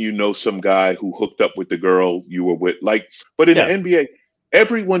occasion some guy who hooked up with the girl you were with, but in the NBA,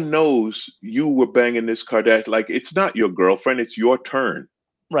 everyone knows you were banging this Kardashian. Like, it's not your girlfriend, it's your turn,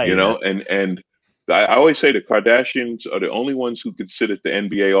 right? And I always say the Kardashians are the only ones who could sit at the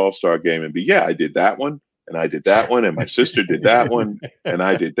NBA All-Star game and be, I did that one. And I did that one, and my sister did that one, and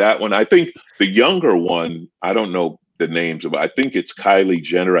I did that one. I think the younger one, I don't know the names of it. I think it's Kylie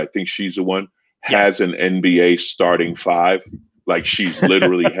Jenner. I think she's the one, has an NBA starting five. Like, she's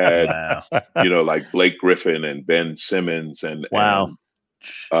literally had, like Blake Griffin and Ben Simmons and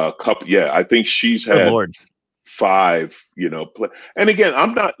a couple. Yeah, I think she's had five, and again,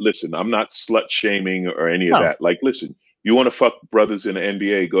 I'm not slut shaming or any of that. Like, listen, you want to fuck brothers in the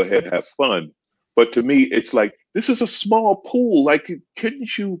NBA, go ahead, have fun. But to me, it's like, this is a small pool. Like,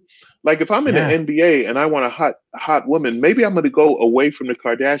 couldn't you, like, if I'm in the NBA and I want a hot woman, maybe I'm going to go away from the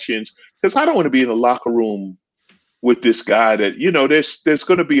Kardashians because I don't want to be in a locker room with this guy that, there's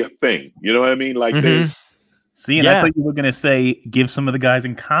going to be a thing. You know what I mean? Like, there's. See, and I thought you were going to say, give some of the guys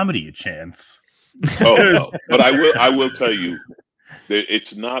in comedy a chance. Oh, no. But I will tell you that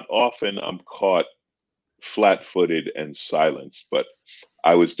it's not often I'm caught flat-footed and silenced, but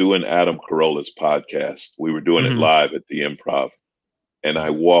I was doing Adam Carolla's podcast. We were doing it live at the Improv, and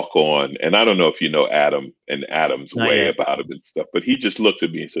I walk on, and I don't know if you know Adam and Adam's way about him and stuff, but he just looked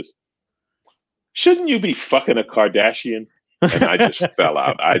at me and says, shouldn't you be fucking a Kardashian? And I just fell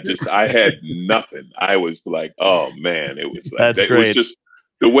out. I had nothing. I was like, oh man, it was like, it was just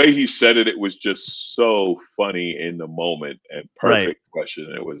the way he said it. It was just so funny in the moment and perfect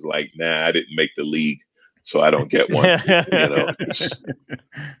question. It was like, nah, I didn't make the league. so I don't get one.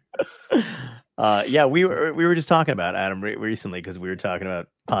 Yeah, we were just talking about Adam recently because we were talking about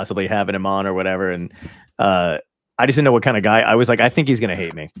possibly having him on or whatever, and I just didn't know what kind of guy. I was like, I think he's gonna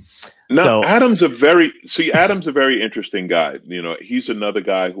hate me. No, so, Adam's a very interesting guy. He's another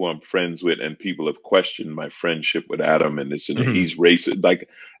guy who I'm friends with, and people have questioned my friendship with Adam, and he's racist. Like,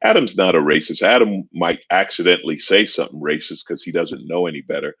 Adam's not a racist. Adam might accidentally say something racist because he doesn't know any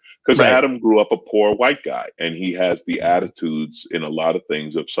better. Because Adam grew up a poor white guy, and he has the attitudes in a lot of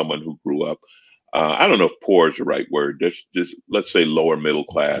things of someone who grew up. I don't know if poor is the right word. Just let's say lower middle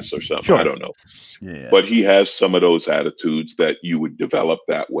class or something. Sure. I don't know. Yeah. But he has some of those attitudes that you would develop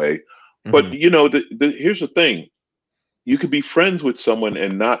that way. But here's the thing: you could be friends with someone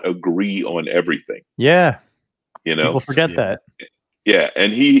and not agree on everything. Yeah, people forget that. Yeah,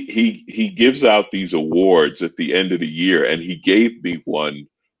 and he gives out these awards at the end of the year, and he gave me one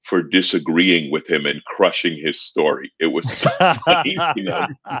for disagreeing with him and crushing his story. It was so funny,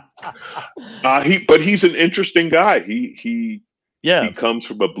 but he's an interesting guy. He comes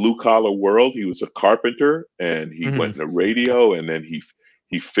from a blue collar world. He was a carpenter, and he went into radio, and then he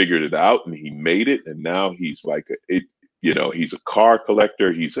figured it out and he made it, and now he's like he's a car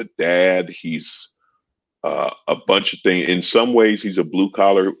collector, he's a dad, he's a bunch of things. In some ways he's a blue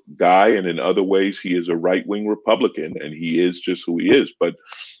collar guy, and in other ways he is a right-wing Republican, and he is just who he is. But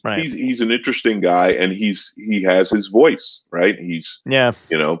he's an interesting guy, and he has his voice, right?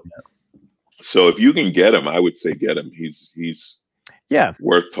 So if you can get him, I would say get him. He's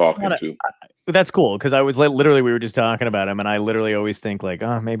worth talking to. That's cool, because I was literally, we were just talking about him, and I literally always think like,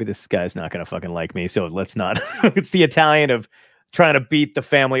 oh, maybe this guy's not gonna fucking like me, so let's not. It's the Italian of trying to beat the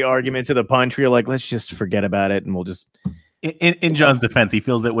family argument to the punch. Where you're like, let's just forget about it, and we'll just. In John's defense, he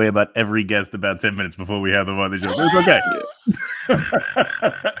feels that way about every guest about 10 minutes before we have them on the show. It's okay.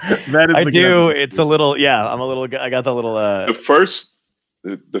 I do. It's a little. Yeah, I'm a little. I got the little. The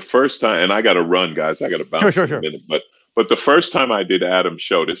first time, and I got to run, guys. I got to bounce in a minute, But the first time I did Adam's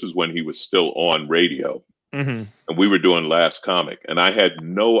show, this is when he was still on radio, and we were doing Last Comic, and I had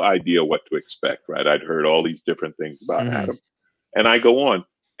no idea what to expect, right? I'd heard all these different things about Adam, and I go on,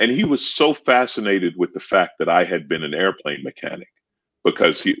 and he was so fascinated with the fact that I had been an airplane mechanic,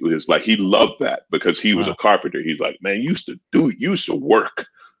 because he was like, he loved that, because he was a carpenter. He's like, man, you used to work,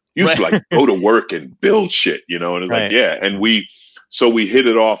 used to like go to work and build shit, and it's like, yeah. And we hit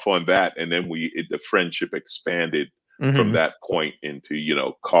it off on that, and then the friendship expanded from that point into,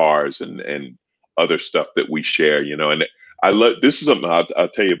 cars and other stuff that we share, and I love, this is something I'll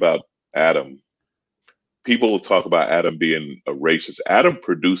tell you about Adam. People will talk about Adam being a racist. Adam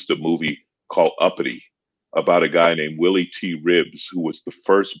produced a movie called Uppity about a guy named Willie T. Ribbs, who was the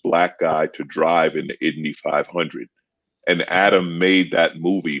first black guy to drive in the Indy 500. And Adam made that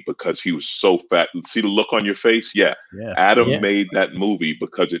movie because he was so fat. See the look on your face? Yeah. Adam made that movie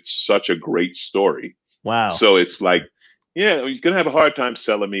because it's such a great story. Wow. So it's like, yeah, you're going to have a hard time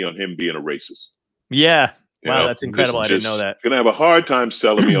selling me on him being a racist. Yeah. Wow, that's incredible. I didn't know that. Going to have a hard time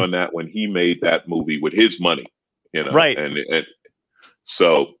selling me on that when he made that movie with his money, Right. And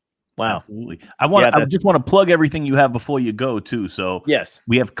so. Wow. Absolutely. I just want to plug everything you have before you go too. So yes,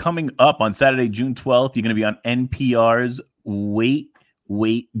 we have coming up on Saturday, June 12th. You're going to be on NPR's Wait,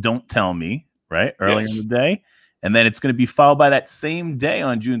 Don't Tell Me, right? Earlier in the day. And then it's going to be followed by that same day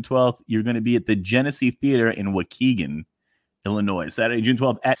on June 12th. You're going to be at the Genesee Theater in Waukegan, Illinois, Saturday, June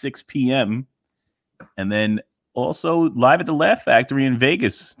 12th at 6 p.m. And then also live at the Laugh Factory in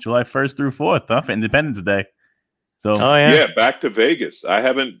Vegas, July 1st through 4th, for Independence Day. So, back to Vegas. I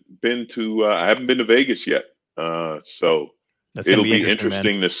haven't been to Vegas yet. So it'll be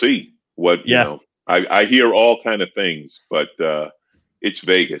interesting to see what, I hear all kind of things, but it's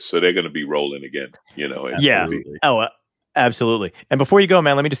Vegas, so they're going to be rolling again, Oh, absolutely. And before you go,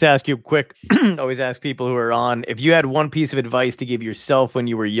 man, let me just ask you quick. Always ask people who are on, if you had one piece of advice to give yourself when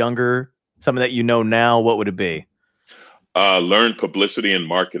you were younger, something that you know now, what would it be? Learn publicity and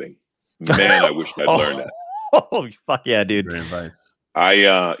marketing. Man, I wish I'd learned that. Oh, fuck yeah, dude. Great advice.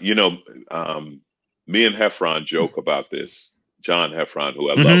 Me and Heffron joke about this. John Heffron, who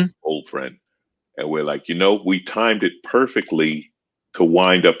I love, old friend. And we're like, we timed it perfectly to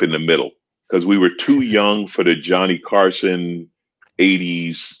wind up in the middle, because we were too young for the Johnny Carson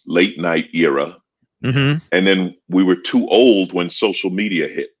 80s late night era. And then we were too old when social media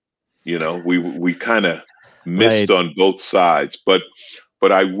hit. We kind of missed on both sides. But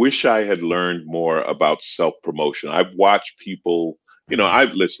I wish I had learned more about self-promotion. I've watched people,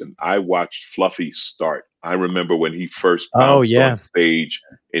 I watched Fluffy start. I remember when he first bounced on stage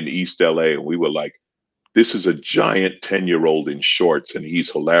in East LA, and we were like, this is a giant 10-year-old in shorts and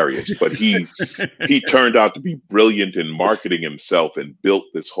he's hilarious. But he turned out to be brilliant in marketing himself and built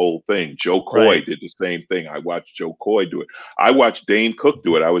this whole thing. Joe Coy did the same thing. I watched Joe Coy do it. I watched Dane Cook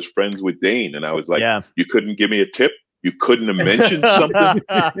do it. I was friends with Dane, and I was like, you couldn't give me a tip? You couldn't have mentioned something?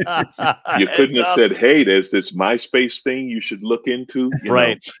 You couldn't have said, hey, there's this MySpace thing you should look into? You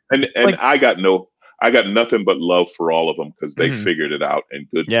know? And like, I got nothing but love for all of them because they figured it out, and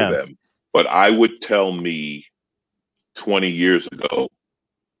good for them. But I would tell me 20 years ago,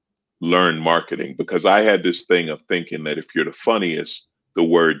 learn marketing, because I had this thing of thinking that if you're the funniest, the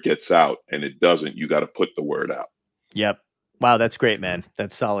word gets out, and it doesn't. You got to put the word out. Yep. Wow, that's great, man.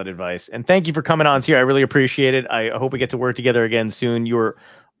 That's solid advice. And thank you for coming on here. I really appreciate it. I hope we get to work together again soon. You're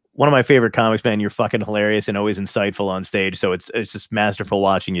one of my favorite comics, man. You're fucking hilarious and always insightful on stage. So it's just masterful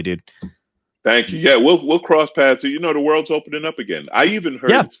watching you, dude. Thank you. Yeah, we'll cross paths. You know, the world's opening up again. I even heard,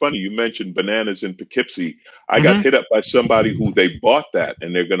 it's funny, you mentioned Bananas in Poughkeepsie. I got hit up by somebody who they bought that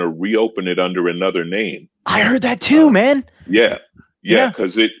and they're going to reopen it under another name. I heard that too, man. Yeah,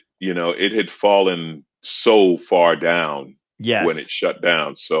 because it had fallen so far down when it shut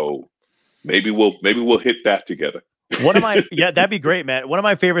down. So maybe we'll hit that together. One of my that'd be great, man. One of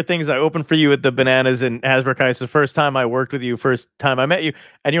my favorite things, I opened for you at the Bananas in Hasbrook Heights. The first time I worked with you, first time I met you,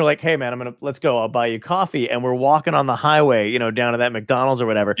 and you're like, "Hey, man, let's go. I'll buy you coffee." And we're walking on the highway, down to that McDonald's or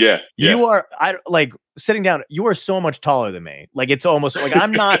whatever. Yeah. You are, sitting down. You are so much taller than me. Like, it's almost like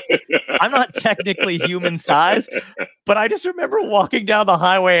I'm not technically human size, but I just remember walking down the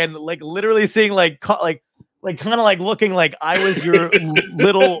highway and literally seeing kind of looking like I was your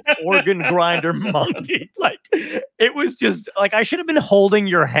little organ grinder monkey. It was just I should have been holding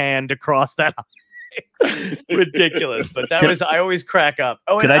your hand across that. Ridiculous. But I always crack up.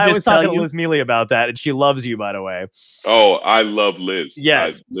 Oh, and I was talking to Liz Mealy about that, and she loves you, by the way. Oh, I love Liz.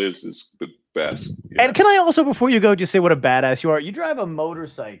 Yes. Liz is the best. Yeah. And can I also, before you go, just say what a badass you are? You drive a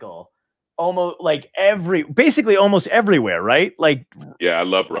motorcycle almost basically almost everywhere, right? Yeah, I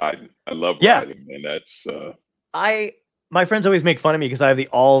love riding. Riding, and that's my friends always make fun of me because I have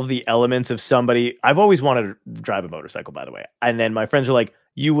all of the elements of somebody. I've always wanted to drive a motorcycle, by the way. And then my friends are like,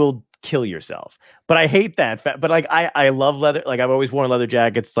 you will kill yourself. But I hate that. But I love leather. I've always worn leather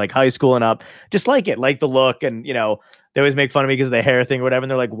jackets, high school and up. Just like the look. And, they always make fun of me because of the hair thing or whatever.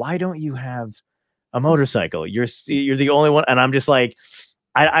 And they're like, why don't you have a motorcycle? You're the only one. And I'm just like,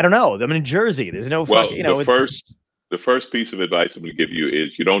 I don't know. I'm in Jersey. There's no fucking, The first piece of advice I'm going to give you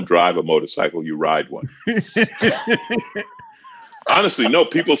is you don't drive a motorcycle, you ride one. Honestly, no,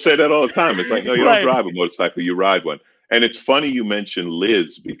 people say that all the time. It's like, no, you don't drive a motorcycle, you ride one. And it's funny you mentioned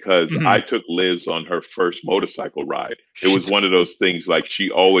Liz because I took Liz on her first motorcycle ride. It was one of those things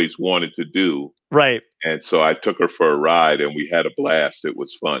she always wanted to do. Right. And so I took her for a ride and we had a blast. It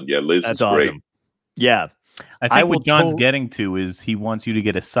was fun. Yeah, Liz is awesome. great. Yeah. I think what John's getting to is he wants you to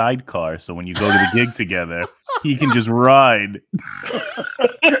get a sidecar, so when you go to the gig together, he can just ride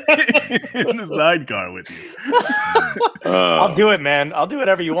in the sidecar with you. I'll do it, man. I'll do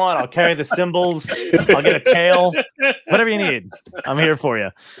whatever you want. I'll carry the cymbals. I'll get a tail. Whatever you need. I'm here for you.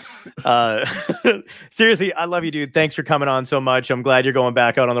 Seriously, I love you, dude. Thanks for coming on so much. I'm glad you're going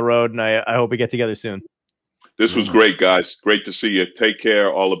back out on the road, and I hope we get together soon. This was great, guys. Great to see you. Take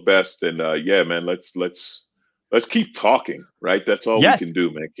care. All the best. And yeah, man, let's keep talking, right? That's all we can do,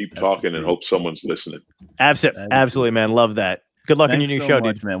 man. Keep talking and hope someone's listening. Absolutely, man. Love that. Good luck on your new show,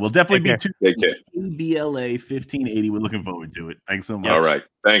 dude. Man. We'll definitely Take care. BLA 1580. We're looking forward to it. Thanks so much. All right.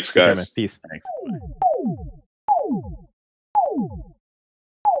 Thanks, guys. Okay, peace. Thanks.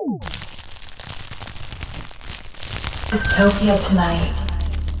 Dystopia Tonight.